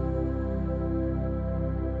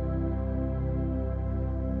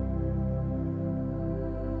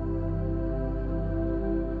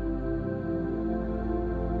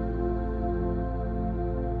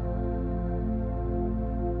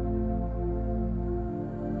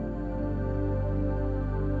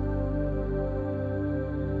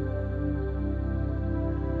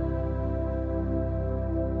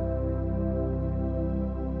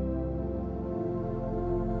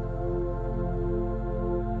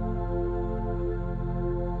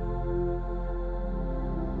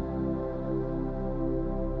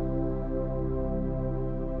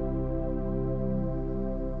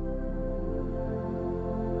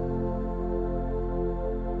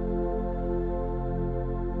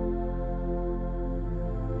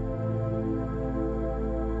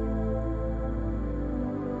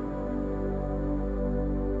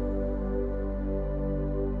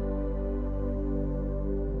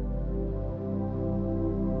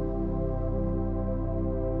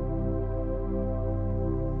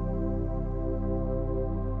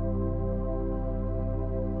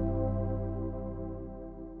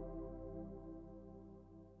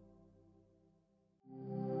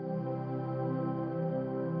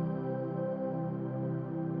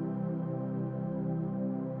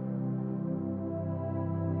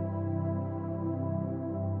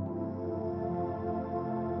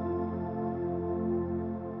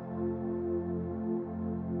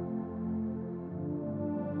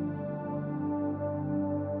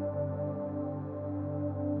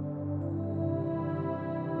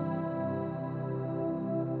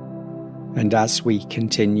 And as we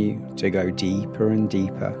continue to go deeper and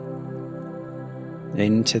deeper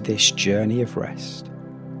into this journey of rest,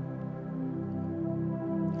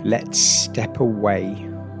 let's step away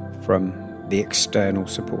from the external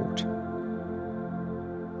support.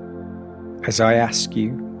 As I ask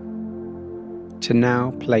you to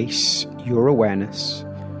now place your awareness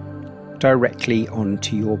directly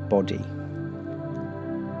onto your body.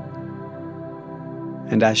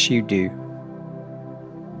 And as you do,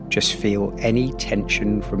 just feel any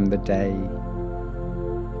tension from the day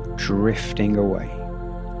drifting away.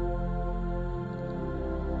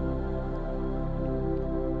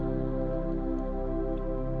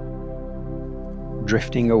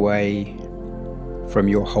 Drifting away from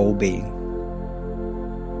your whole being.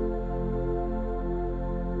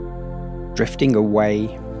 Drifting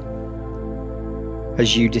away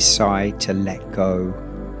as you decide to let go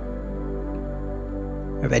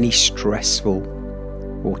of any stressful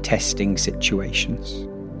or testing situations,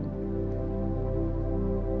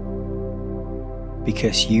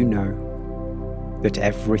 because you know that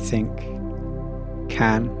everything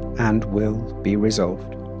can and will be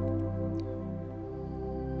resolved,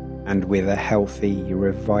 and with a healthy,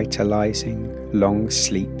 revitalizing long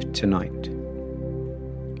sleep tonight,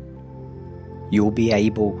 you'll be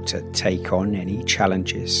able to take on any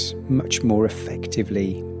challenges much more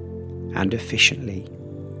effectively and efficiently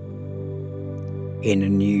in a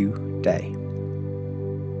new day.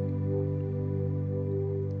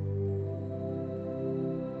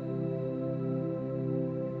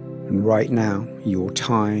 And right now, your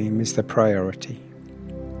time is the priority.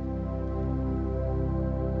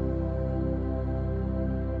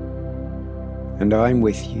 And I'm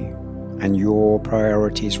with you, and your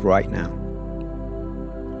priorities right now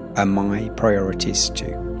are my priorities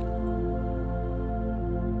too.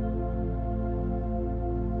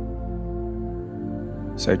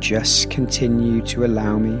 So just continue to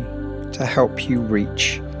allow me to help you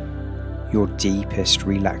reach your deepest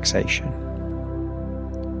relaxation,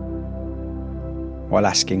 while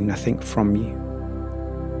asking nothing from you.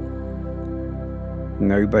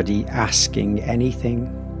 Nobody asking anything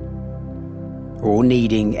or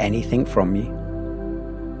needing anything from you.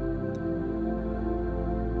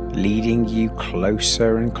 Leading you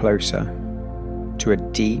closer and closer to a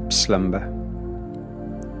deep slumber.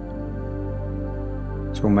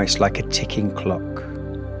 It's almost like a ticking clock.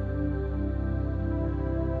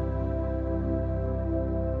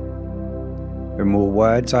 The more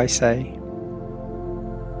words I say,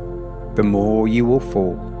 the more you will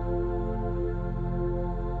fall.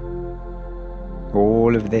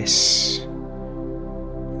 All of this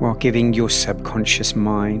while giving your subconscious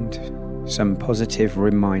mind some positive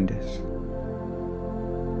reminders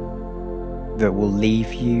that will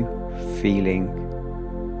leave you feeling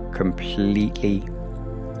completely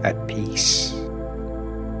at peace.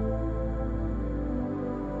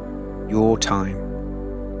 Your time,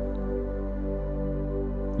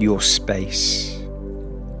 your space,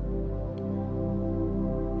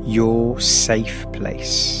 your safe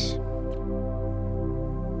place,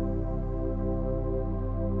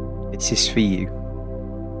 This is for you.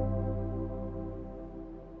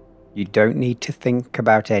 You don't need to think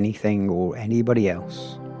about anything or anybody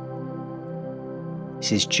else.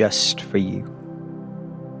 This is just for you.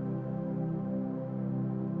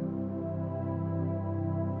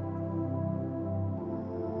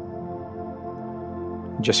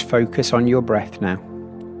 Just focus on your breath now.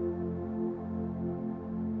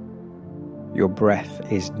 Your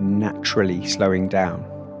breath is naturally slowing down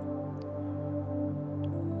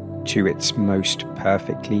to its most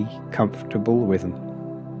perfectly comfortable rhythm.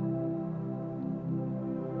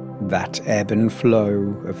 That ebb and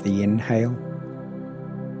flow of the inhale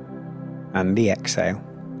and the exhale,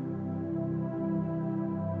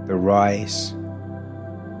 the rise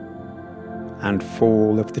and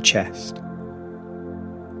fall of the chest.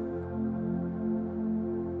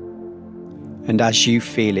 And as you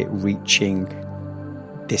feel it reaching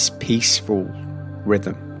this peaceful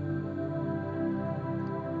rhythm,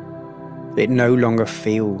 it no longer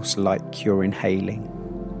feels like you're inhaling.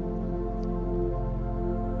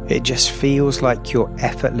 It just feels like you're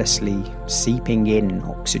effortlessly seeping in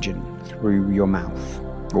oxygen through your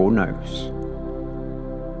mouth or nose.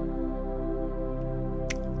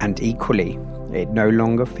 And equally, it no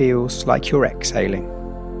longer feels like you're exhaling.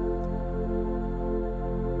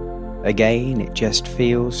 Again, it just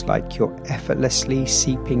feels like you're effortlessly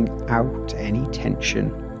seeping out any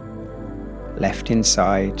tension left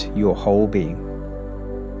inside your whole being.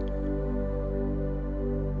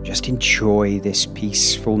 Just enjoy this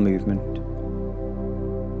peaceful movement.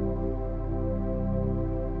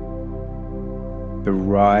 The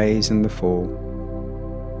rise and the fall.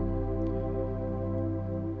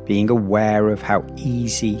 Being aware of how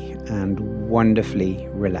easy and wonderfully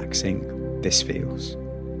relaxing this feels.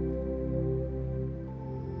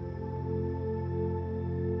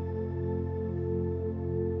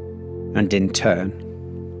 And in turn,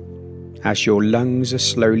 as your lungs are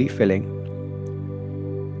slowly filling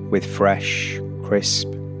with fresh, crisp,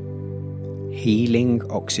 healing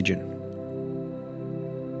oxygen,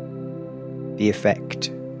 the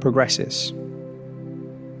effect progresses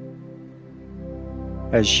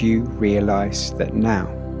as you realize that now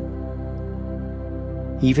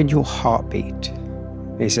even your heartbeat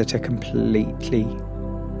is at a completely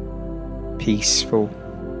peaceful,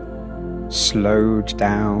 slowed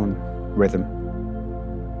down rhythm.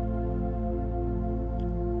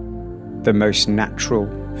 The most natural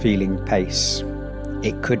feeling pace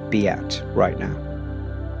it could be at right now.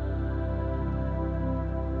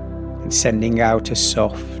 And sending out a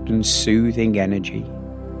soft and soothing energy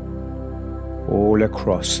all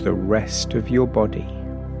across the rest of your body,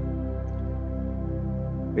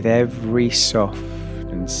 with every soft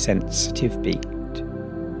and sensitive beat.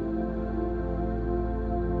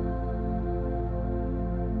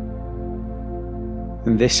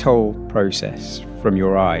 And this whole process from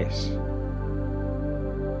your eyes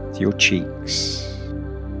to your cheeks,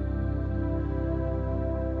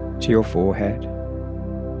 to your forehead,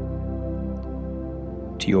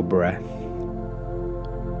 to your breath,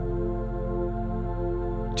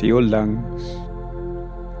 to your lungs,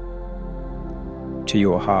 to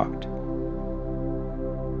your heart.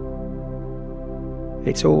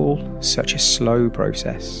 It's all such a slow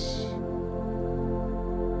process,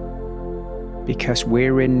 because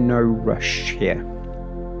we're in no rush here.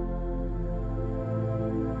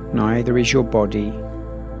 Neither is your body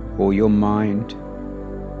or your mind.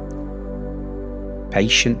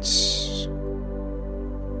 Patience,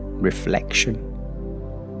 reflection,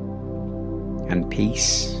 and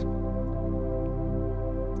peace.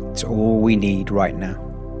 It's all we need right now.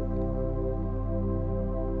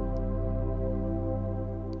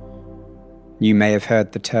 You may have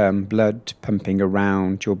heard the term blood pumping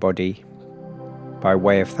around your body by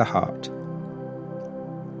way of the heart.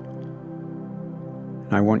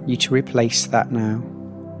 I want you to replace that now.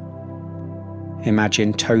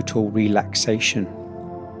 Imagine total relaxation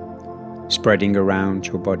spreading around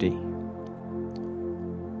your body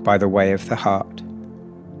by the way of the heart.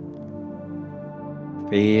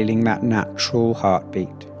 Feeling that natural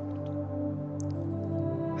heartbeat,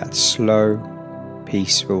 that slow,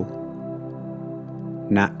 peaceful,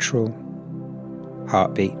 natural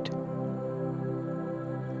heartbeat.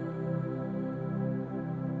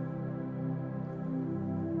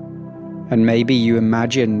 And maybe you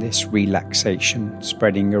imagine this relaxation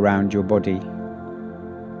spreading around your body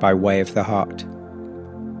by way of the heart,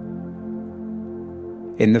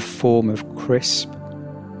 in the form of crisp,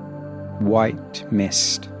 white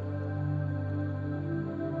mist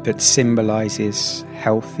that symbolizes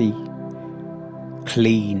healthy,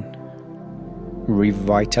 clean,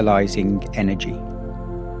 revitalizing energy.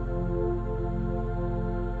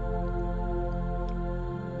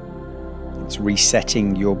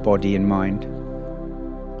 resetting your body and mind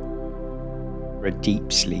for a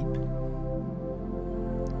deep sleep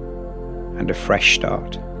and a fresh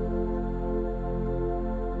start.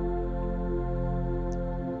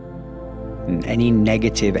 And any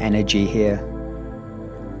negative energy here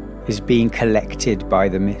is being collected by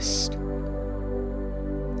the mist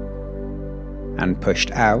and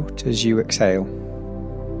pushed out as you exhale,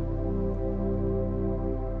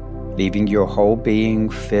 leaving your whole being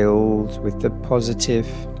filled with the positive,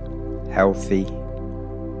 healthy,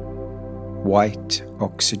 white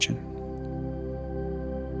oxygen.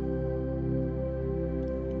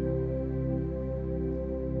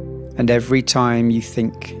 And every time you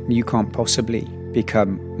think you can't possibly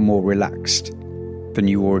become more relaxed than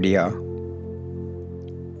you already are,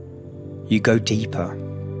 you go deeper.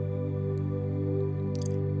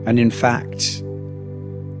 And in fact,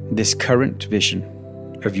 this current vision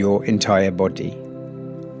of your entire body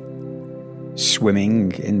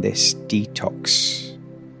swimming in this detox,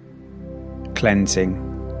 cleansing,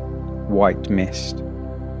 white mist,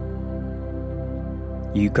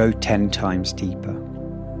 you go 10 times deeper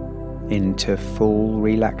into full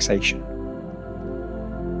relaxation.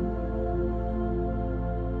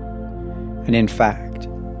 And in fact,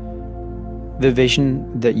 the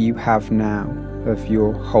vision that you have now of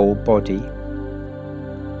your whole body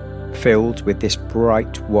filled with this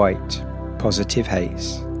bright white positive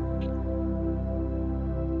haze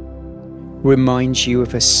reminds you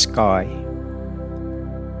of a sky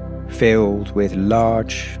filled with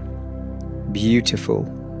large, beautiful,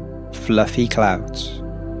 fluffy clouds.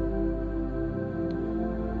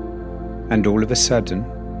 And all of a sudden,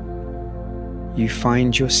 you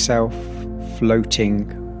find yourself floating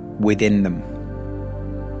within them,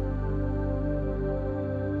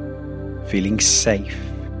 feeling safe,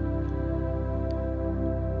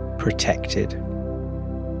 protected,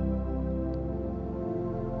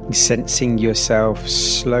 sensing yourself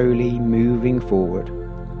slowly moving forward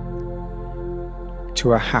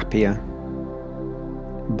to a happier,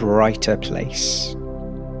 brighter place.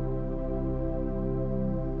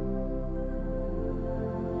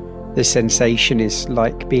 The sensation is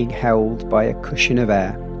like being held by a cushion of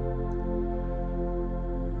air.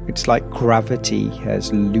 It's like gravity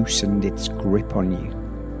has loosened its grip on you.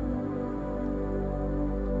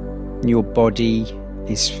 Your body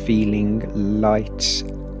is feeling light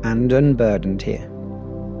and unburdened here,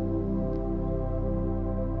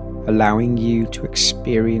 allowing you to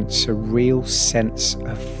experience a real sense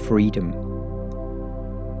of freedom,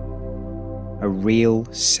 a real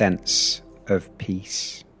sense of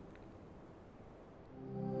peace.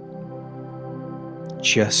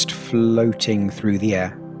 Just floating through the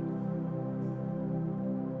air,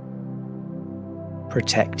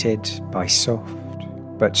 protected by soft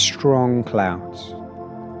but strong clouds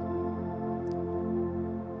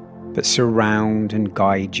that surround and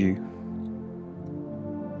guide you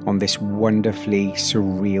on this wonderfully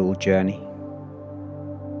surreal journey.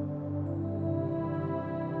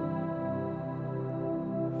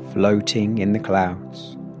 Floating in the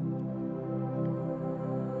clouds,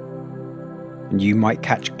 and you might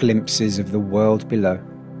catch glimpses of the world below,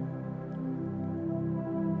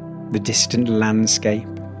 the distant landscape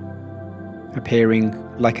appearing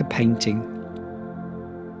like a painting,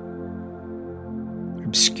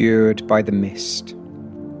 obscured by the mist,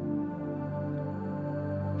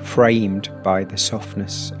 framed by the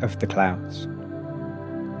softness of the clouds.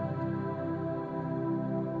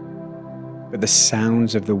 But the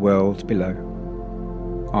sounds of the world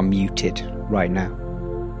below are muted right now,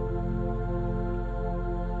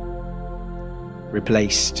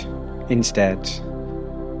 replaced instead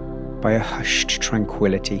by a hushed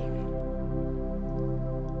tranquility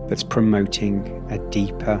that's promoting a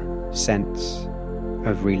deeper sense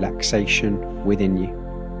of relaxation within you.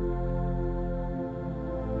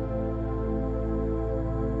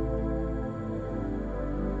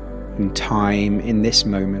 And time in this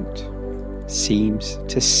moment seems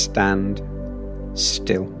to stand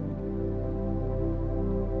still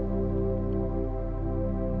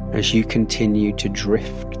as you continue to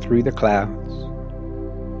drift through the clouds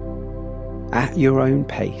at your own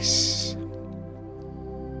pace.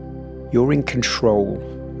 You're in control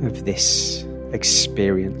of this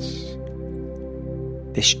experience,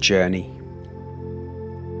 this journey,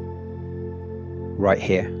 right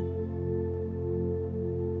here,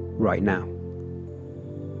 right now.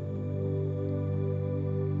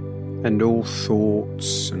 And all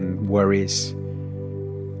thoughts and worries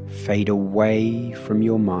fade away from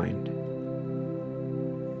your mind,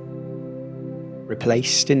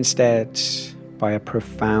 replaced instead by a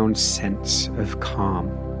profound sense of calm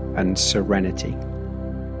and serenity,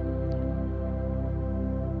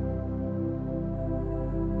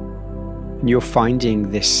 And you're finding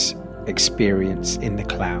this experience in the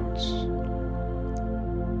clouds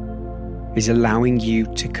is allowing you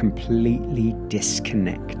to completely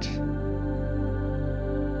disconnect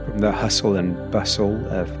from the hustle and bustle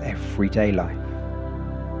of everyday life.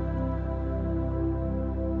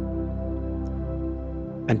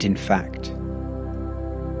 And in fact,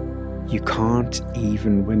 you can't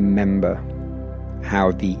even remember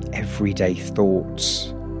how the everyday thoughts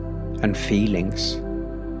and feelings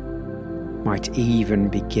might even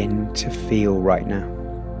begin to feel right now,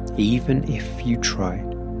 even if you tried.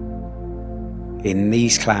 In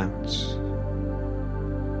these clouds,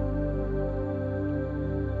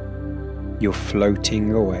 you're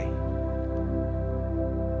floating away.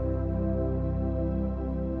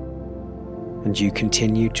 And you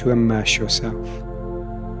continue to immerse yourself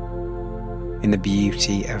in the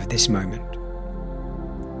beauty of this moment.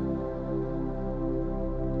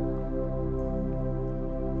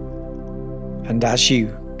 And as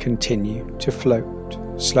you continue to float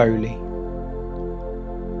slowly,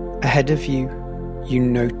 ahead of you, you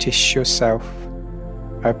notice yourself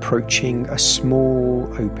approaching a small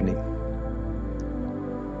opening,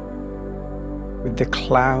 with the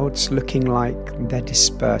clouds looking like they're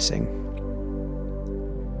dispersing.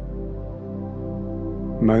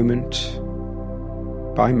 Moment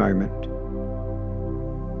by moment,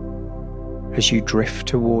 as you drift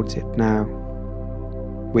towards it now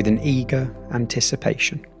with an eager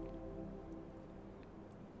anticipation.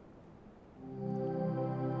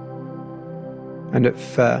 And at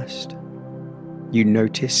first, you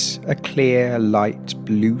notice a clear, light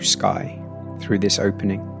blue sky through this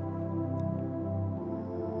opening.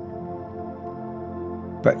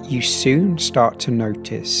 But you soon start to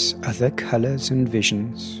notice other colours and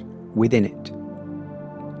visions within it,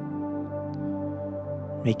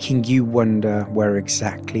 making you wonder where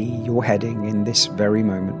exactly you're heading in this very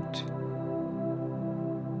moment.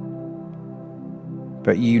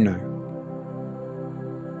 But you know,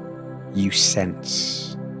 you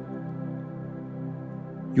sense,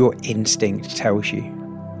 your instinct tells you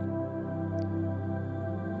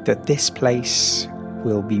that this place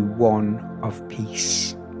will be one of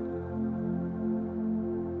peace.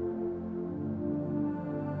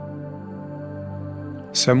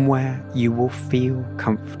 Somewhere you will feel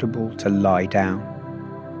comfortable to lie down,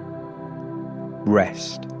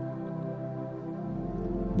 rest,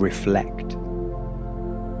 reflect,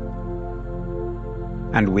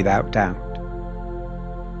 and without doubt,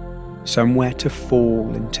 somewhere to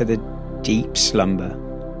fall into the deep slumber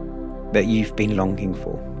that you've been longing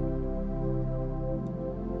for.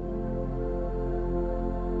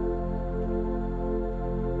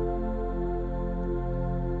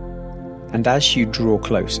 And as you draw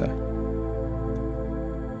closer,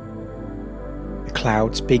 the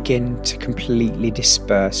clouds begin to completely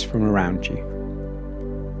disperse from around you.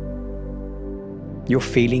 You're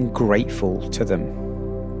feeling grateful to them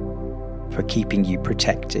for keeping you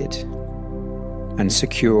protected and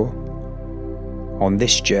secure on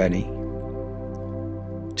this journey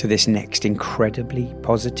to this next incredibly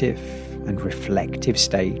positive and reflective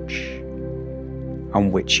stage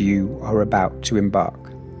on which you are about to embark.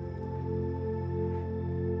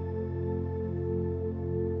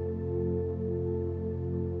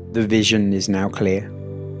 The vision is now clear,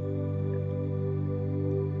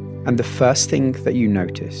 and the first thing that you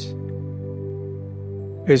notice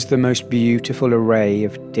is the most beautiful array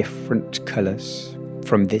of different colours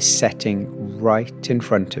from this setting right in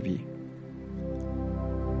front of you.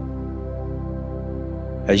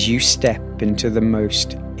 As you step into the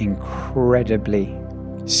most incredibly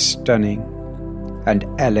stunning and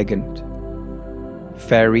elegant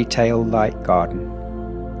fairy tale-like garden.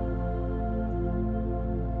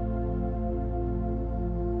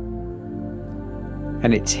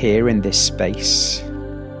 And it's here in this space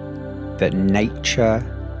that nature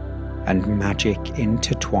and magic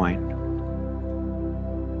intertwine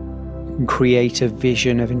and create a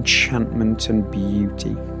vision of enchantment and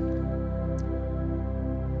beauty,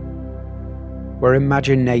 where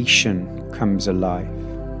imagination comes alive.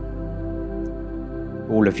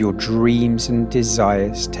 All of your dreams and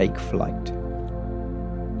desires take flight.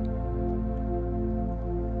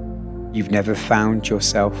 You've never found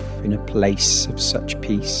yourself in a place of such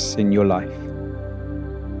peace in your life.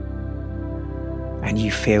 And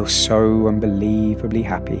you feel so unbelievably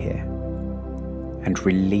happy here, and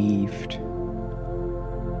relieved,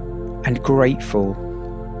 and grateful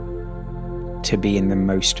to be in the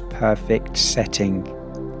most perfect setting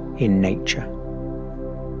in nature.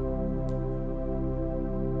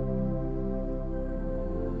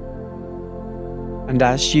 And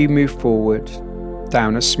as you move forward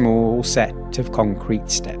down a small set of concrete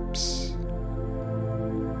steps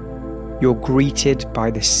you're greeted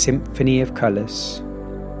by the symphony of colours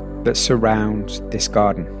that surround this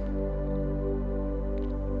garden.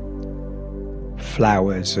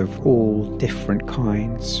 Flowers of all different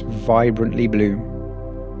kinds vibrantly bloom,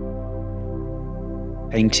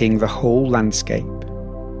 painting the whole landscape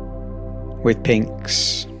with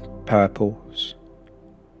pinks, purples,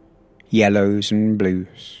 yellows and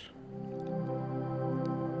blues.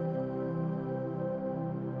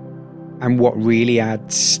 And what really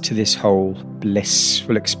adds to this whole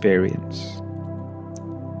blissful experience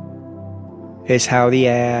is how the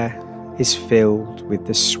air is filled with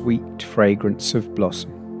the sweet fragrance of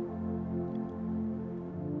blossom.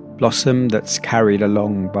 Blossom that's carried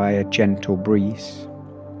along by a gentle breeze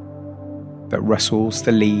that rustles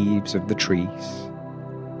the leaves of the trees.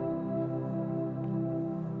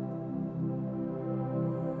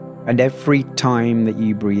 And every time that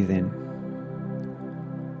you breathe in,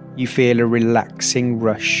 you feel a relaxing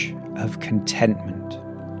rush of contentment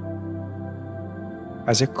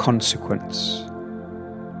as a consequence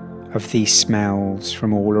of these smells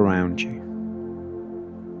from all around you.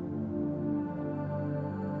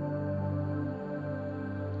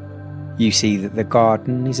 You see that the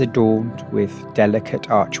garden is adorned with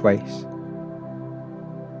delicate archways,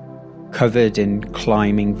 covered in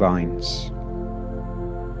climbing vines,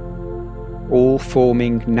 all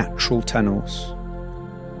forming natural tunnels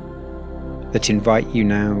that invite you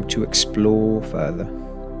now to explore further.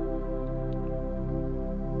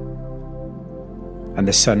 And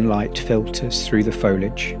the sunlight filters through the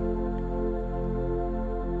foliage,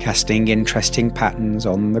 casting interesting patterns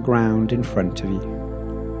on the ground in front of you.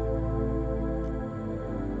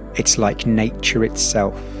 It's like nature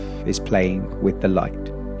itself is playing with the light.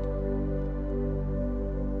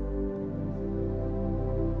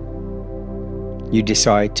 You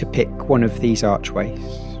decide to pick one of these archways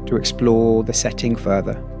to explore the setting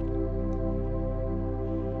further.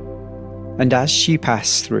 And as you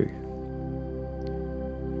pass through,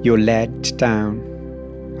 you're led down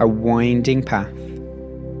a winding path,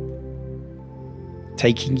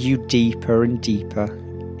 taking you deeper and deeper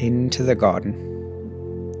into the garden,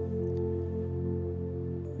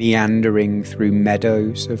 meandering through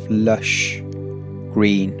meadows of lush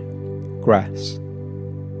green grass,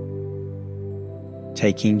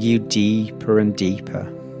 taking you deeper and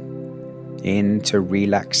deeper into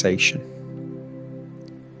relaxation.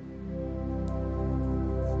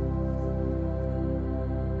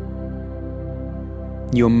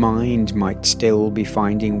 Your mind might still be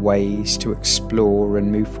finding ways to explore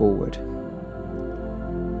and move forward,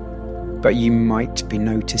 but you might be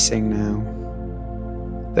noticing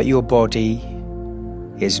now that your body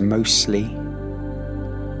is mostly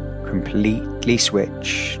completely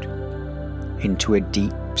switched into a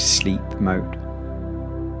deep sleep mode.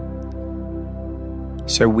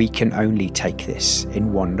 So we can only take this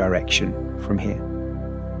in one direction from here.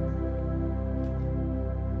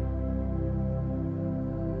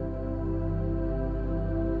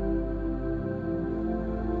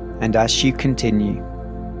 And as you continue,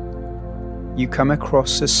 you come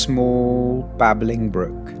across a small babbling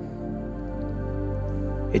brook.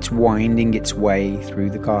 It's winding its way through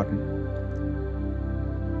the garden,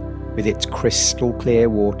 with its crystal clear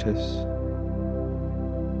waters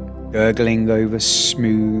gurgling over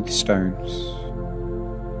smooth stones.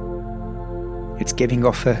 It's giving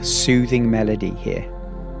off a soothing melody here,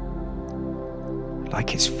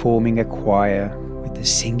 like it's forming a choir with the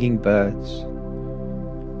singing birds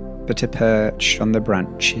that are perched on the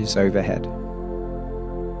branches overhead.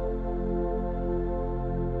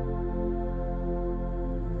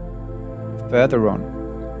 Further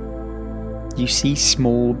on, you see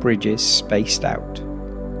small bridges spaced out,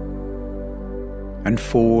 and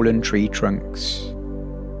fallen tree trunks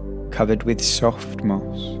covered with soft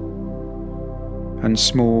moss and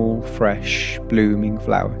small, fresh, blooming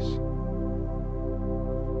flowers.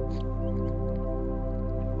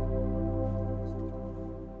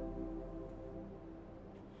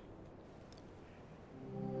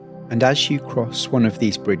 And as you cross one of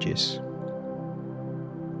these bridges,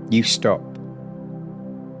 you stop,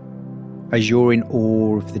 as you're in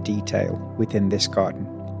awe of the detail within this garden.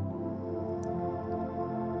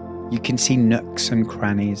 You can see nooks and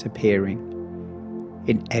crannies appearing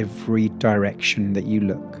in every direction that you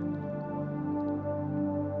look.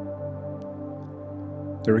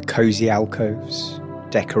 There are cosy alcoves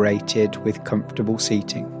decorated with comfortable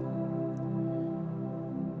seating,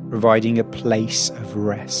 providing a place of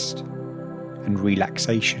rest and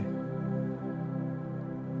relaxation,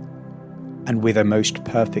 and with a most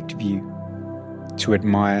perfect view to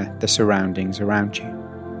admire the surroundings around you.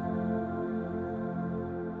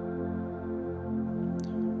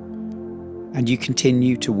 and you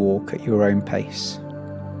continue to walk at your own pace.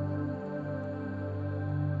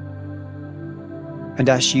 And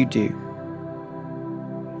as you do,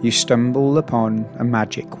 you stumble upon a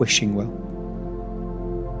magic wishing well.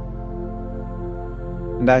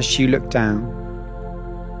 And as you look down,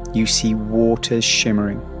 you see waters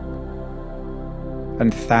shimmering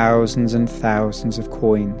and thousands of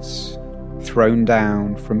coins thrown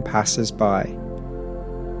down from passers-by,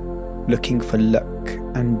 looking for luck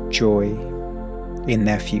and joy in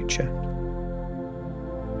their future.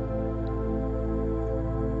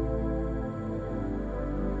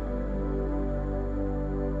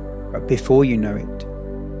 But before you know it,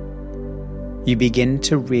 you begin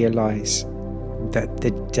to realize that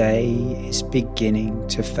the day is beginning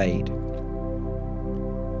to fade.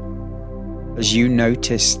 As you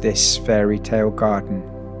notice this fairy tale garden,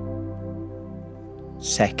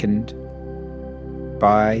 second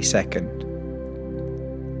by second,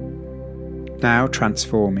 now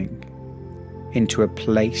transforming into a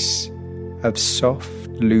place of soft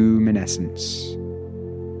luminescence,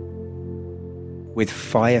 with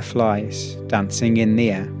fireflies dancing in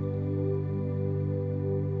the air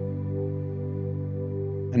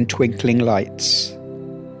and twinkling lights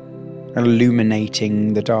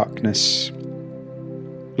illuminating the darkness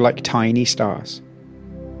like tiny stars,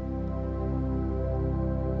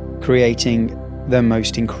 creating the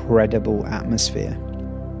most incredible atmosphere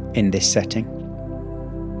in this setting.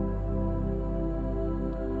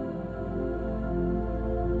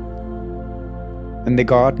 And the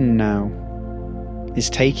garden now is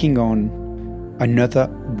taking on another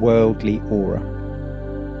worldly aura,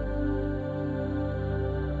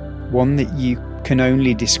 one that you can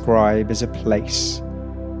only describe as a place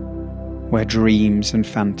where dreams and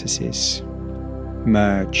fantasies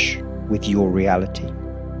merge with your reality.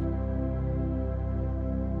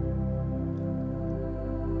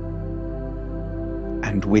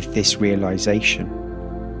 And with this realization,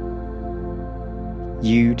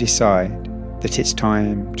 you decide that it's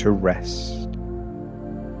time to rest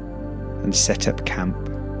and set up camp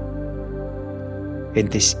in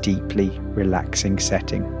this deeply relaxing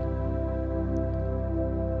setting,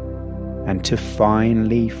 and to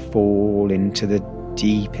finally fall into the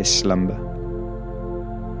deepest slumber.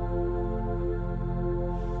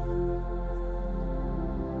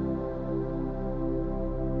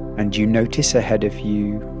 And you notice ahead of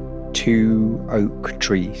you 2 oak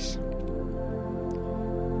trees,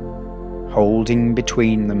 holding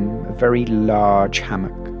between them a very large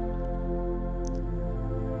hammock,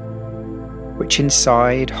 which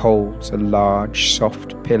inside holds a large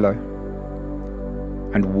soft pillow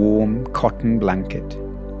and warm cotton blanket,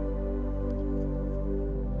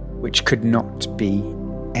 which could not be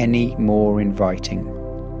any more inviting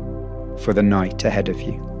for the night ahead of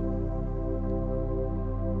you.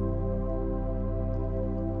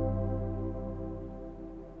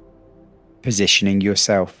 Positioning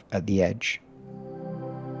yourself at the edge,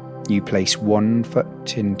 you place 1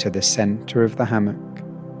 foot into the center of the hammock,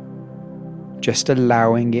 just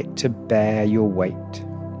allowing it to bear your weight.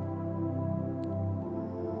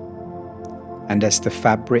 And as the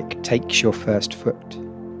fabric takes your first foot,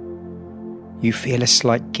 you feel a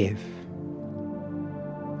slight give,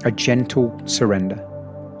 a gentle surrender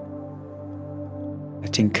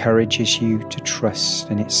that encourages you to trust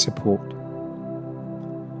in its support.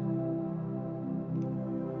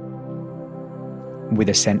 With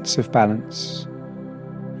a sense of balance,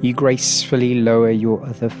 you gracefully lower your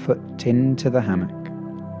other foot into the hammock,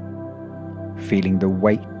 feeling the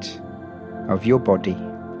weight of your body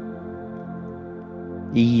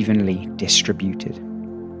evenly distributed.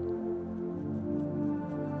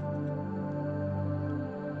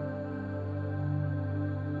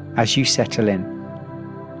 As you settle in,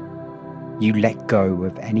 you let go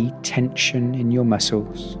of any tension in your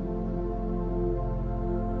muscles,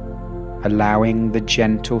 allowing the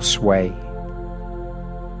gentle sway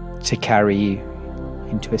to carry you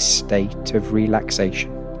into a state of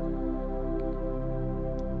relaxation.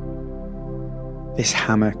 This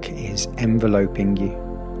hammock is enveloping you.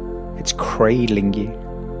 It's cradling you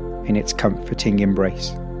in its comforting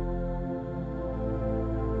embrace.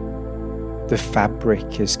 The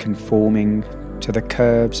fabric is conforming to the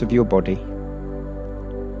curves of your body,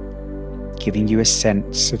 giving you a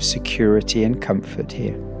sense of security and comfort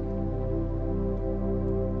here.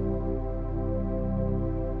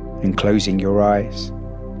 And closing your eyes,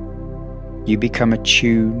 you become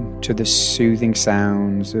attuned to the soothing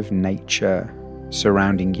sounds of nature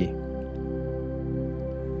surrounding you.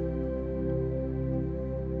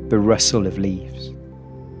 The rustle of leaves,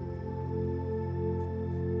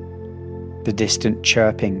 the distant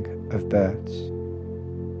chirping of birds,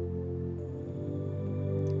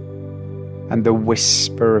 and the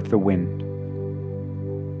whisper of the wind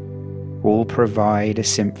all provide a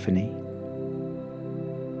symphony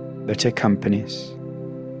that accompanies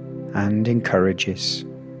and encourages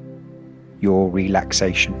your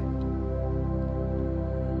relaxation.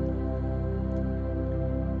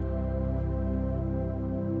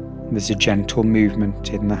 There's a gentle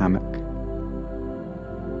movement in the hammock,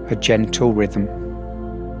 a gentle rhythm,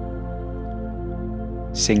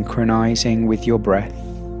 synchronizing with your breath,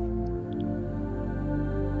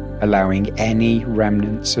 allowing any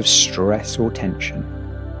remnants of stress or tension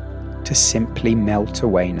to simply melt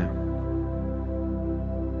away now.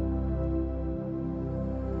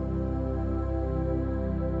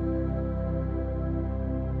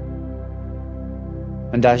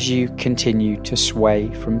 And as you continue to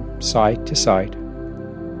sway from side to side,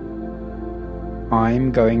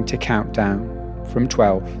 I'm going to count down from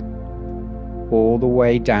 12 all the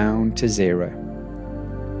way down to 0,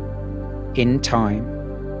 in time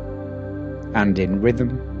and in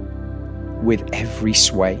rhythm with every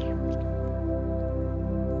sway.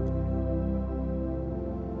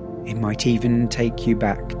 It might even take you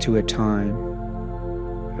back to a time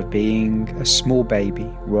of being a small baby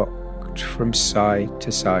rocked from side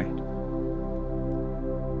to side,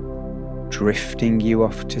 drifting you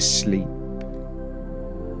off to sleep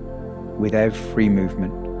with every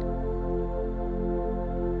movement.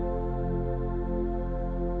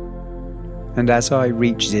 And as I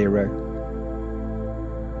reach 0,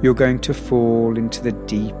 you're going to fall into the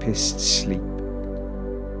deepest sleep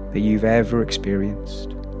that you've ever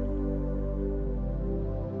experienced,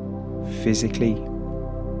 physically,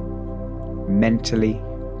 mentally,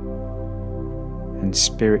 and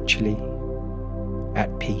spiritually at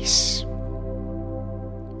peace.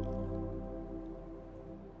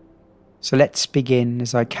 So let's begin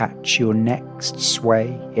as I catch your next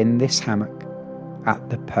sway in this hammock at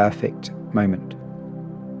the perfect moment.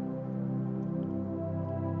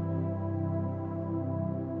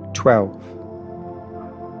 12,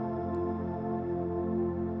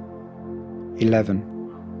 11,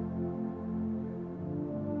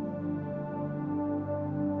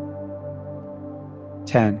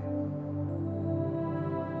 10,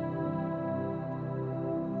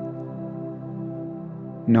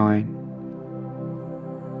 9,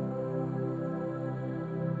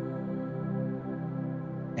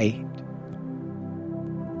 8,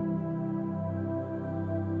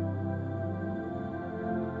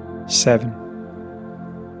 7,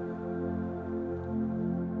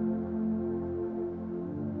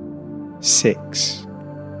 6,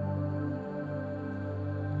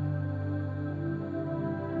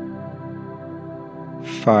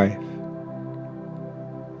 5,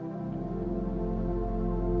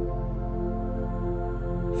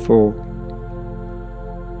 4,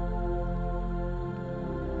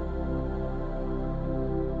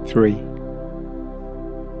 3,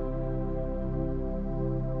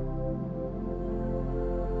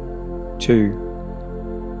 2,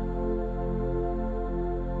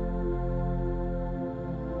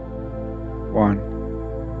 1.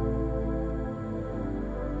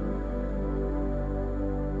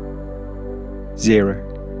 Zero.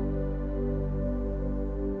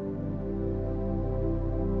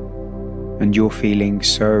 And you're feeling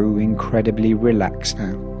so incredibly relaxed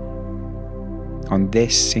now on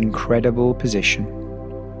this incredible position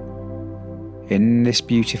in this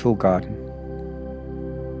beautiful garden.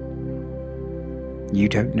 You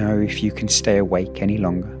don't know if you can stay awake any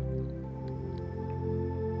longer.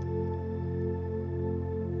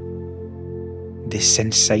 This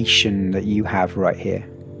sensation that you have right here,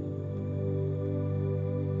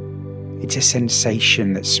 it's a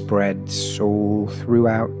sensation that spreads all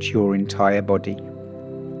throughout your entire body,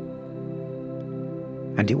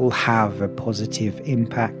 and it will have a positive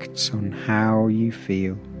impact on how you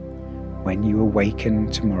feel when you awaken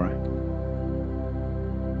tomorrow.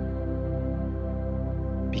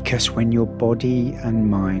 Because when your body and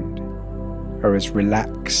mind are as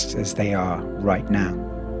relaxed as they are right now,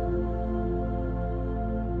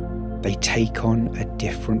 they take on a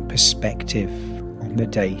different perspective on the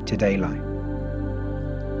day-to-day life.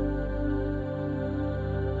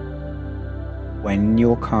 When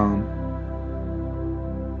you're calm,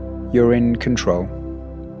 you're in control.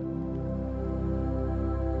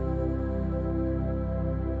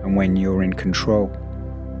 And when you're in control,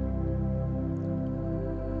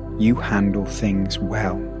 you handle things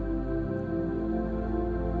well.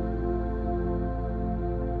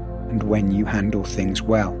 And when you handle things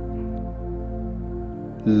well,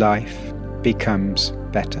 life becomes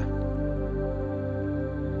better.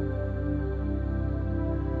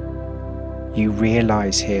 You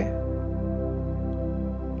realize here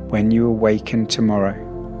when you awaken tomorrow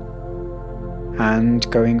and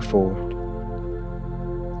going forward,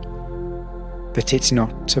 that it's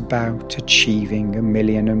not about achieving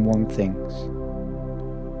 1,000,001 things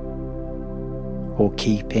or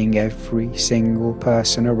keeping every single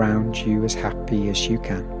person around you as happy as you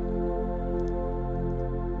can.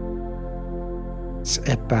 It's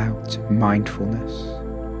about mindfulness.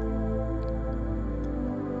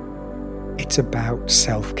 It's about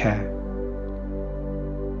self-care.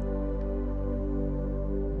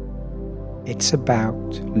 It's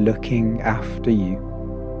about looking after you.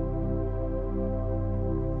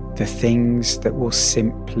 The things that will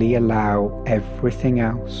simply allow everything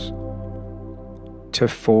else to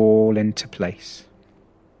fall into place.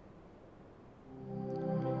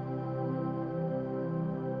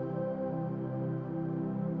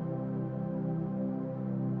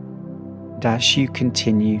 And as you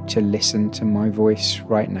continue to listen to my voice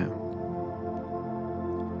right now,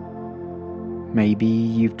 maybe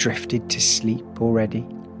you've drifted to sleep already,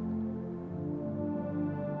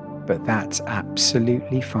 but that's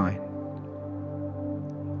absolutely fine,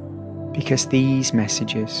 because these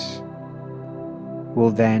messages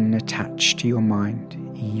will then attach to your mind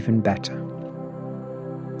even better.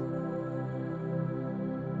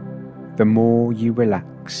 The more you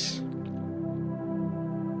relax,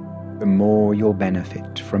 the more you'll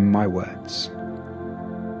benefit from my words.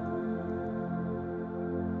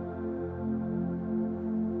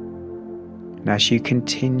 And as you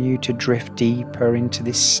continue to drift deeper into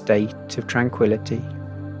this state of tranquility,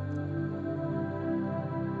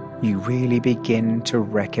 you really begin to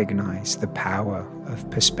recognize the power of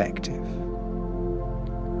perspective.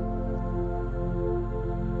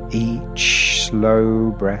 Each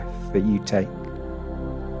slow breath that you take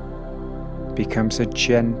becomes a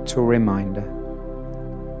gentle reminder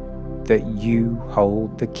that you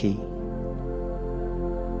hold the key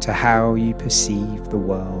to how you perceive the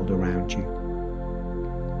world around you.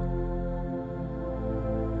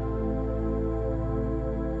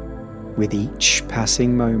 With each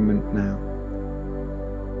passing moment now,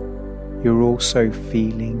 you're also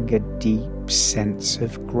feeling a deep sense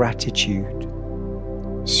of gratitude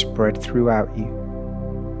spread throughout you.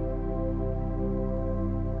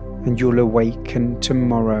 And you'll awaken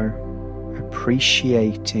tomorrow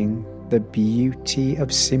appreciating the beauty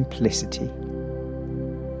of simplicity,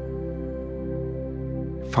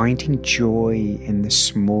 finding joy in the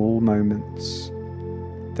small moments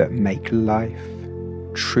that make life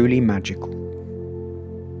truly magical.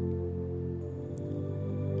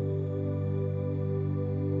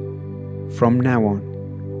 From now on,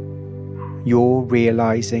 you're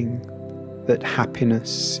realizing that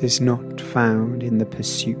happiness is not found in the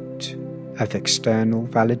pursuit of external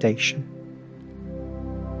validation,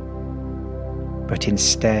 but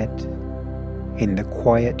instead in the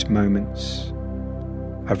quiet moments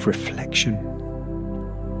of reflection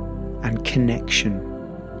and connection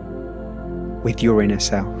with your inner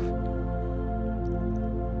self.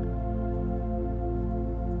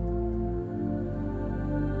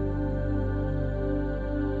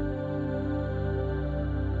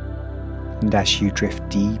 And as you drift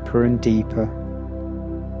deeper and deeper,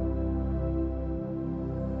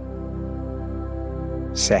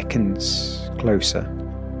 seconds closer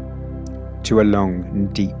to a long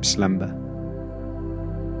and deep slumber,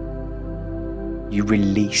 you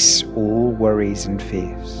release all worries and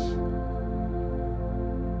fears.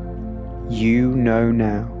 You know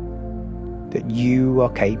now that you are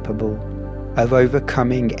capable of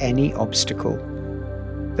overcoming any obstacle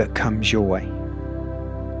that comes your way.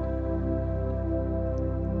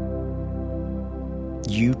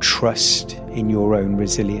 You trust in your own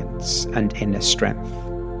resilience and inner strength,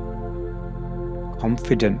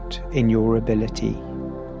 confident in your ability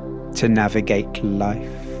to navigate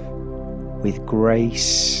life with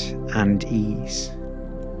grace and ease.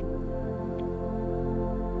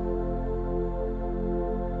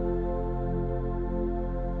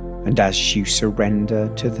 And as you surrender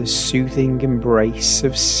to the soothing embrace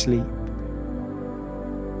of sleep,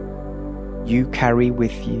 you carry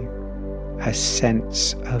with you a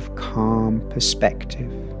sense of calm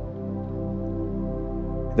perspective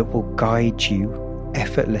that will guide you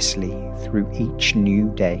effortlessly through each new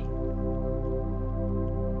day,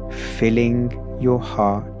 filling your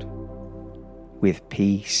heart with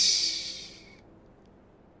peace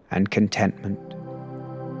and contentment.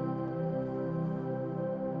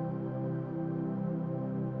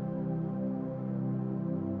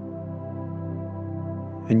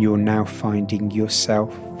 And you're now finding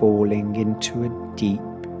yourself falling into a deep,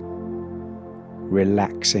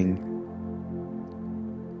 relaxing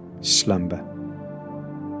slumber.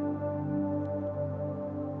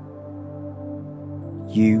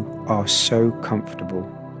 You are so comfortable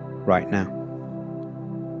right now.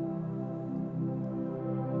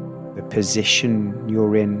 The position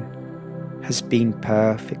you're in has been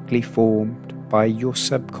perfectly formed by your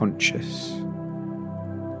subconscious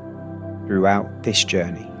throughout this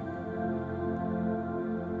journey.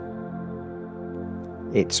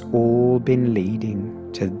 It's all been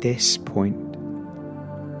leading to this point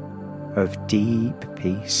of deep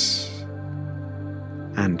peace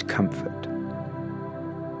and comfort.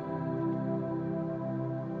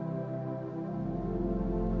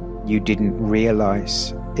 You didn't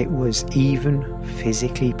realize it was even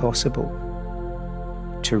physically possible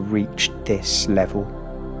to reach this level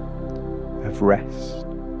of rest.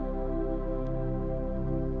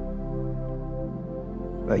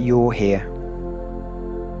 But you're here,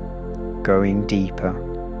 going deeper,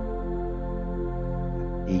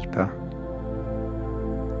 deeper,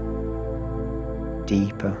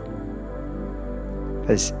 deeper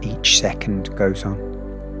as each second goes on.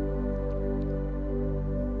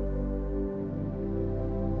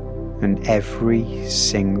 And every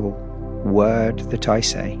single word that I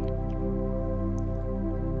say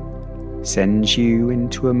sends you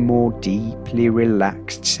into a more deeply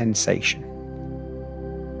relaxed sensation.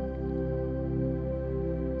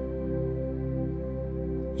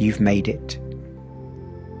 You've made it.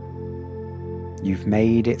 You've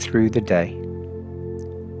made it through the day.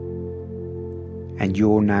 And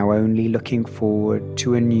you're now only looking forward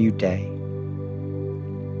to a new day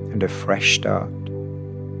and a fresh start.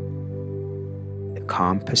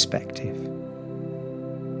 Calm perspective,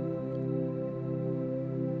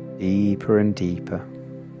 deeper and deeper.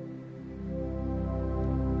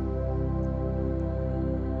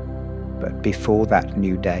 But before that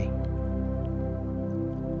new day,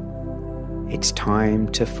 it's time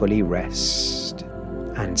to fully rest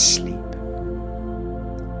and sleep.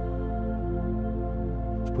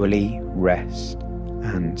 Fully rest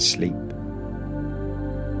and sleep.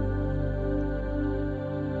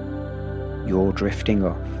 You're drifting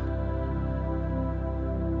off.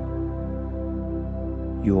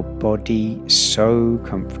 Your body so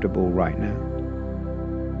comfortable right now.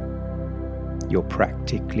 You're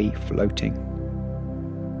practically floating.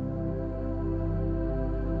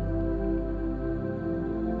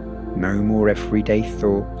 No more everyday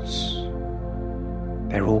thoughts.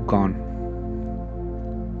 They're all gone.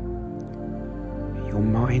 Your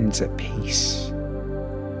mind's at peace.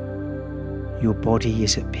 Your body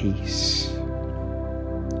is at peace.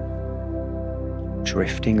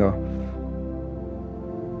 Drifting off.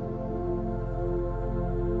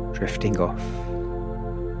 Drifting off.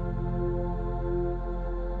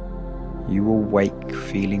 You awake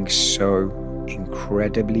feeling so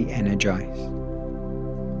incredibly energized,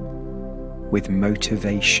 with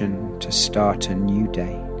motivation to start a new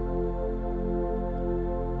day,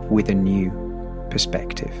 with a new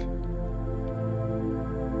perspective.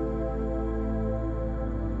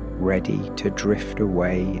 Ready to drift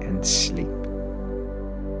away and sleep.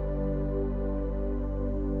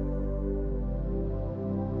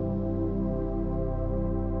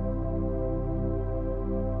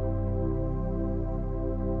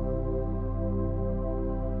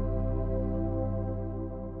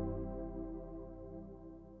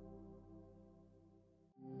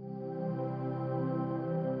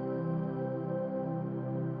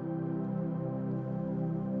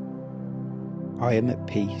 I am at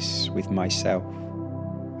peace with myself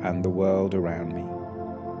and the world around me.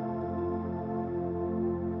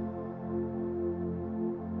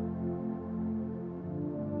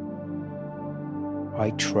 I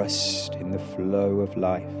trust in the flow of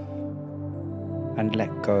life and let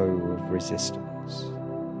go of resistance.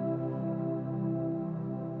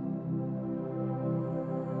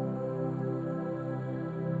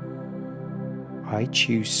 I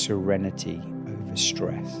choose serenity over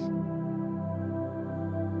stress.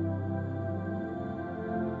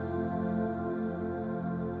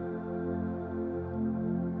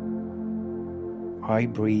 I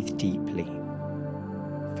breathe deeply,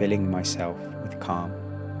 filling myself with calm.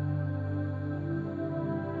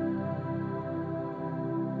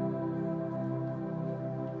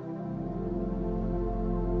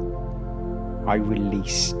 I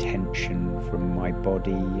release tension from my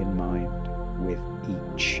body and mind with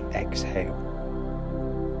each exhale.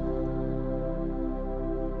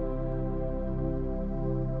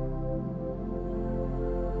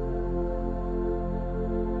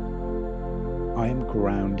 I am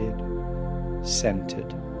grounded,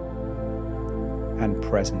 centered, and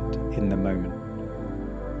present in the moment.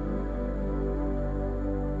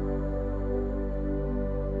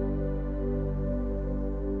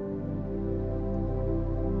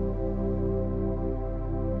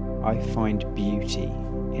 I find beauty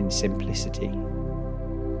in simplicity.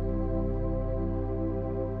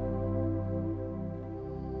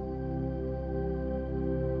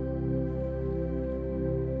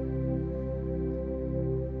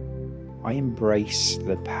 I embrace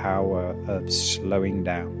the power of slowing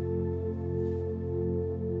down.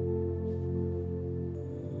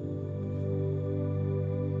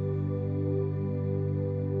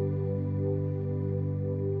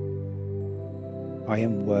 I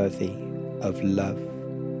am worthy of love,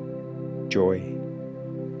 joy,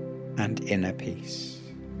 and inner peace.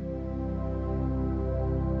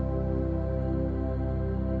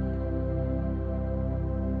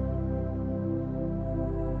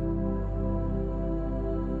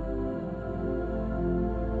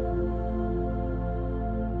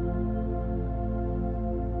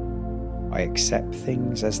 I accept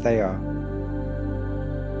things as they are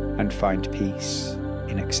and find peace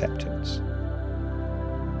in acceptance.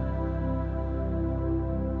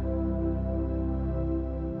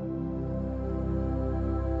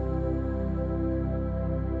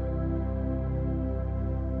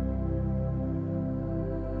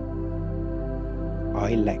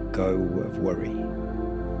 I let go of worry.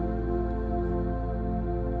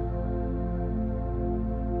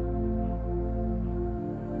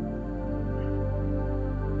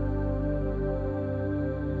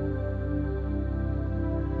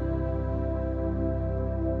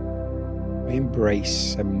 I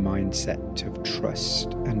embrace a mindset of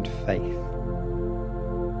trust and faith.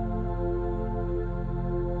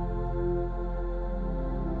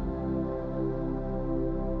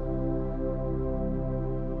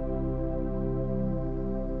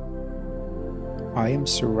 I am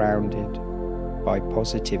surrounded by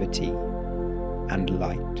positivity and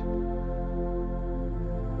light.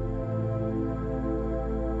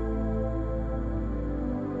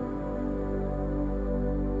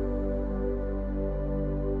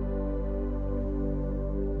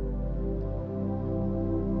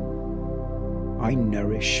 I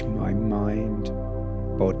nourish my mind,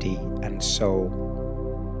 body, and soul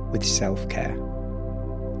with self-care.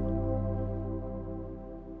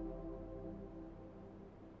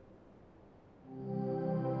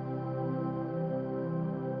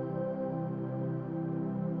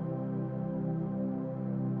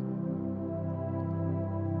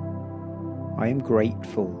 I am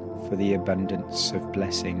grateful for the abundance of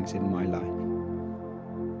blessings in my life.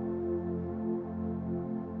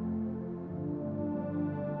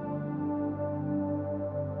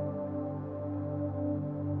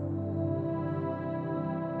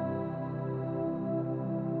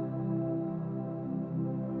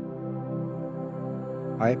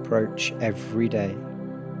 I approach every day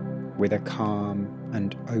with a calm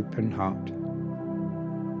and open heart.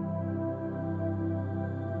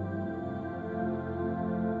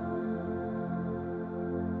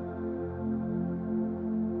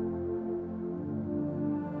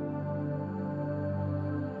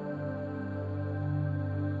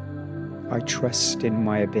 I trust in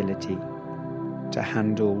my ability to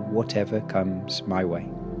handle whatever comes my way.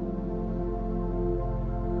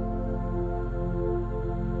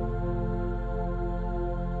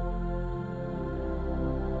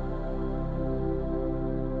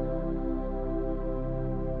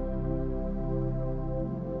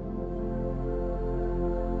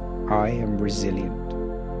 I am resilient,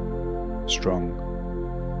 strong,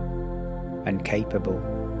 and capable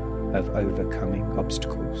of overcoming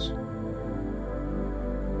obstacles.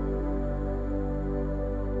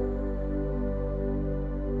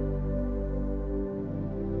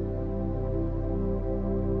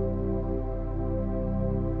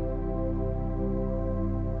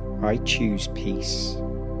 I choose peace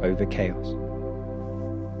over chaos.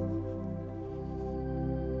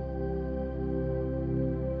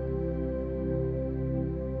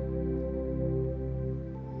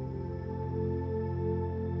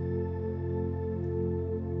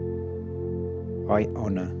 I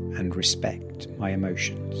honor and respect my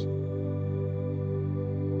emotions.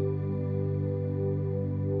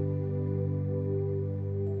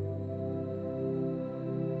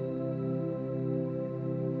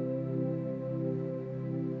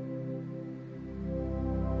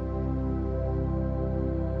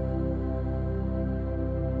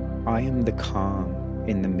 I am the calm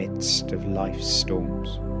in the midst of life's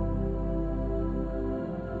storms.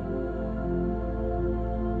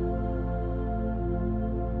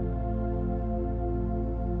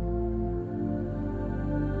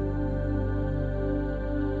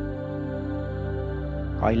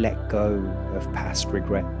 I let go of past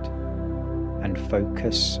regret and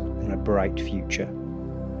focus on a bright future.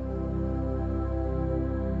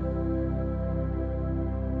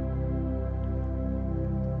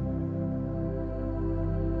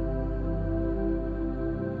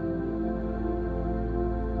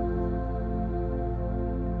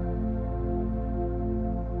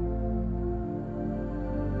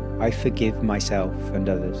 I forgive myself and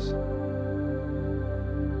others,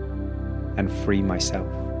 and free myself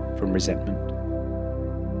from resentment.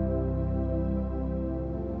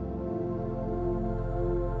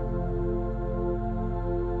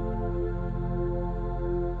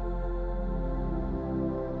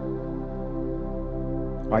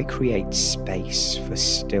 I create space for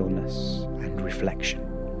stillness and reflection.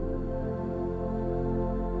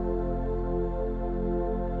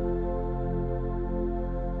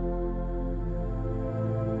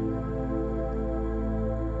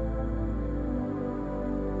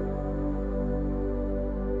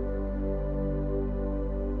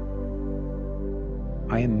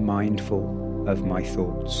 I am mindful of my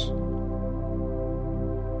thoughts.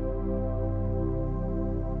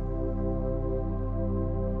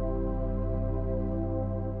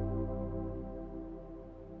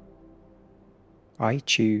 I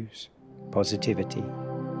choose positivity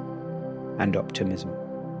and optimism.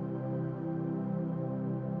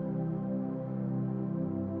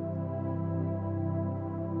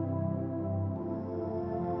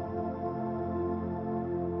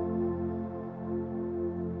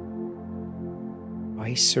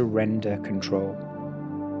 I surrender control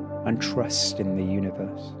and trust in the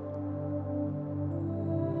universe.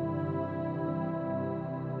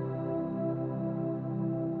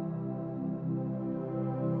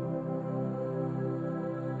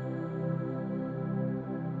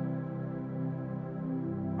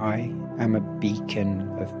 I am a beacon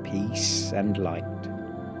of peace and light.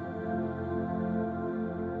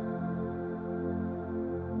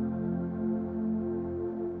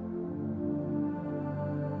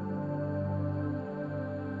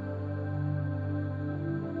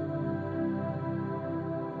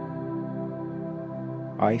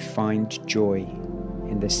 I find joy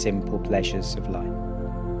in the simple pleasures of life.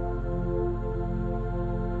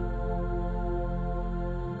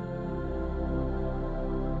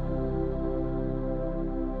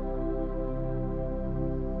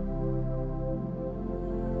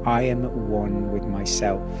 I am at one with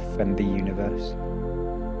myself and the universe.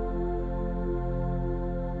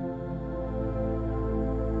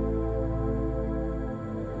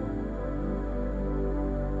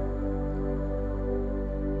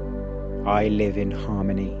 I live in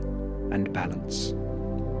harmony and balance.